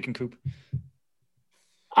in the chicken coop?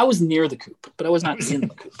 I was near the coop, but I was not in the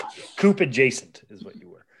coop. Coop adjacent is what you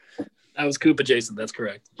were. I was coop adjacent. That's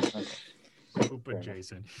correct. Okay. Coop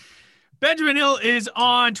adjacent. Benjamin Hill is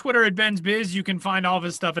on Twitter at Ben's Biz. You can find all of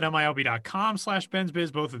his stuff at milb.com/Ben's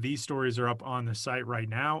Biz. Both of these stories are up on the site right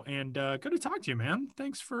now. And good to talk to you, man.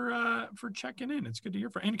 Thanks for checking in. It's good to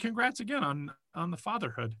hear and congrats again on the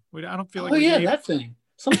fatherhood. I don't feel like that thing.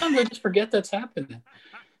 Sometimes I just forget that's happening.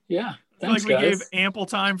 Yeah. Thanks, we guys. gave ample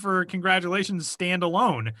time for congratulations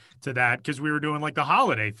standalone to that because we were doing like the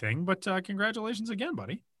holiday thing. But congratulations again,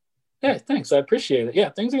 buddy. Yeah, thanks. I appreciate it. Yeah,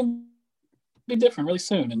 things are going to be different really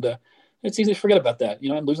soon. And it's easy to forget about that.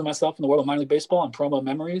 I'm losing myself in the world of minor league baseball and promo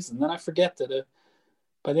memories. And then I forget that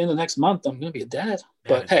by the end of the next month, I'm going to be a dad.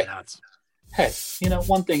 But hey,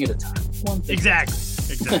 one thing at a time. One thing. Exactly.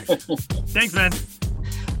 Thanks, man.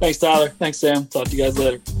 Thanks, Tyler. Thanks, Sam. Talk to you guys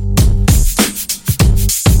later.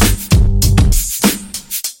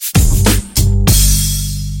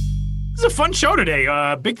 This is a fun show today.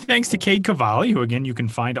 Big thanks to Cade Cavalli, who, again, you can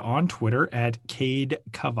find on Twitter at Cade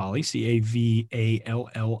Cavalli, Cavalli.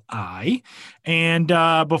 And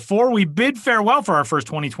before we bid farewell for our first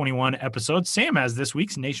 2021 episode, Sam has this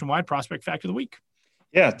week's Nationwide Prospect Fact of the Week.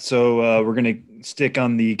 Yeah, so we're going to stick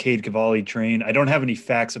on the Cade Cavalli train. I don't have any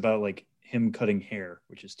facts about, him cutting hair,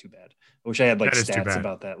 which is too bad. I wish I had stats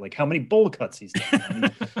about that, like how many bowl cuts he's done, how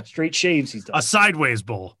many straight shaves he's done. A sideways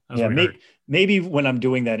bowl. Yeah, maybe when I'm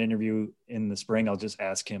doing that interview in the spring, I'll just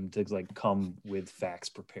ask him to come with facts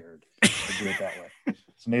prepared. I'll do it that way.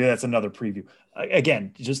 So maybe that's another preview.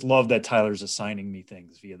 Again, just love that Tyler's assigning me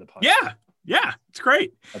things via the podcast. Yeah, it's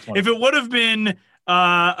great. If it would have been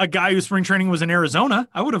a guy whose spring training was in Arizona,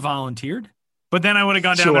 I would have volunteered. But then I would have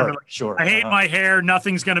gone down there. Sure. I hate my hair.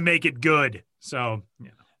 Nothing's going to make it good. So,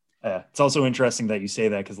 it's also interesting that you say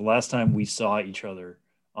that because the last time we saw each other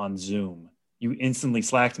on Zoom, you instantly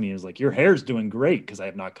slacked me. It was like, your hair's doing great because I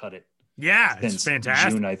have not cut it. Yeah, it's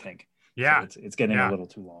fantastic. June, I think. Yeah. So it's getting a little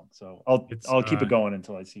too long. So I'll keep it going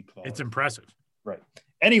until I see quality. It's impressive. Right.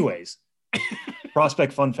 Anyways,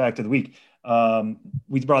 prospect fun fact of the week.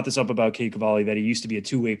 We brought this up about Cade Cavalli, that he used to be a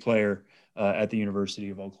two-way player at the University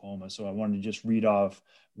of Oklahoma. So I wanted to just read off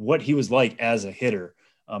what he was like as a hitter.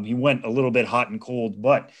 He went a little bit hot and cold,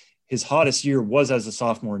 but his hottest year was as a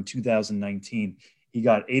sophomore in 2019. He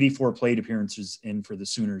got 84 plate appearances in for the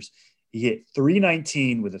Sooners. He hit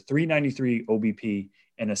 .319 with a .393 OBP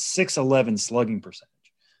and a .611 slugging percentage.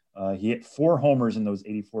 He hit 4 homers in those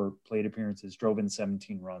 84 plate appearances, drove in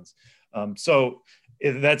 17 runs. So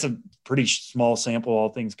that's a pretty small sample, all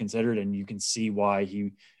things considered, and you can see why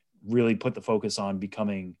he really put the focus on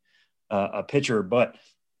becoming a pitcher. But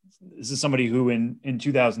this is somebody who in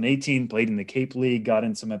 2018 played in the Cape League, got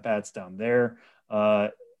in some at-bats down there.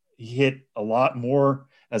 He hit a lot more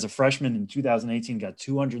as a freshman in 2018, got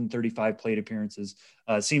 235 plate appearances,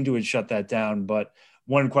 seemed to have shut that down. But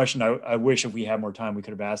one question I wish if we had more time, we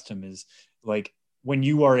could have asked him is, when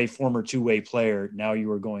you are a former two-way player, now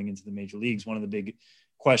you are going into the major leagues, one of the big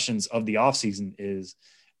questions of the offseason is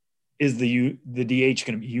the DH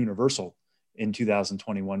going to be universal in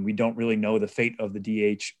 2021? We don't really know the fate of the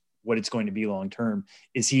DH, what it's going to be long-term.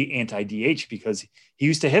 Is he anti-DH because he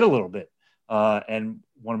used to hit a little bit? And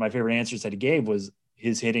one of my favorite answers that he gave was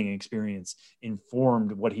his hitting experience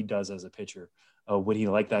informed what he does as a pitcher. Would he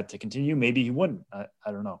like that to continue? Maybe he wouldn't.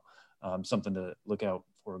 I don't know. Something to look out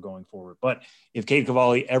for going forward. But if Cade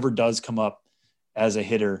Cavalli ever does come up as a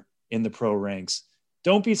hitter in the pro ranks,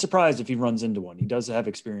 don't be surprised if he runs into one. He does have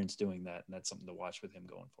experience doing that, and that's something to watch with him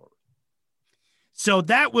going forward. So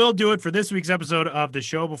that will do it for this week's episode of the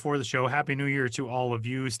Show Before the Show. Happy New Year to all of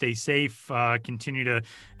you. Stay safe. Continue to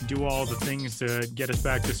do all the things to get us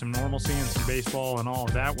back to some normalcy and some baseball and all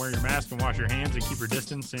of that. Wear your mask and wash your hands and keep your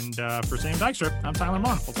distance. And for Sam Dykstra, I'm Tyler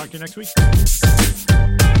Mon. We'll talk to you next week.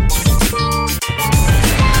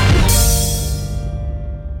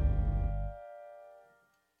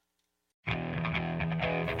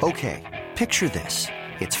 Okay, picture this.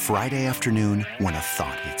 It's Friday afternoon when a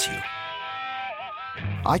thought hits you.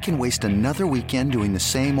 I can waste another weekend doing the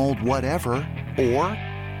same old whatever, or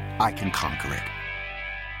I can conquer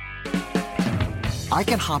it. I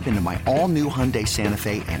can hop into my all-new Hyundai Santa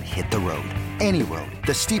Fe and hit the road. Any road.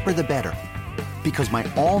 The steeper, the better. Because my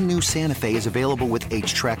all-new Santa Fe is available with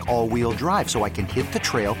H-Track all-wheel drive, so I can hit the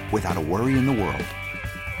trail without a worry in the world.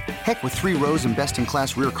 Heck, with 3 rows and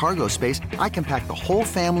best-in-class rear cargo space, I can pack the whole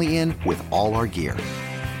family in with all our gear.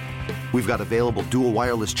 We've got available dual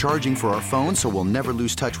wireless charging for our phones, so we'll never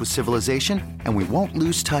lose touch with civilization, and we won't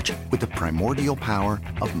lose touch with the primordial power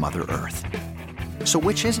of Mother Earth. So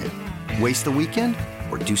which is it? Waste the weekend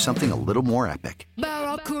or do something a little more epic?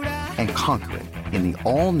 And conquer it in the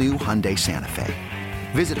all-new Hyundai Santa Fe.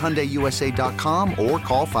 Visit HyundaiUSA.com or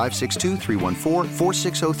call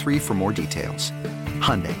 562-314-4603 for more details.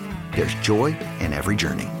 Hyundai, there's joy in every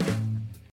journey.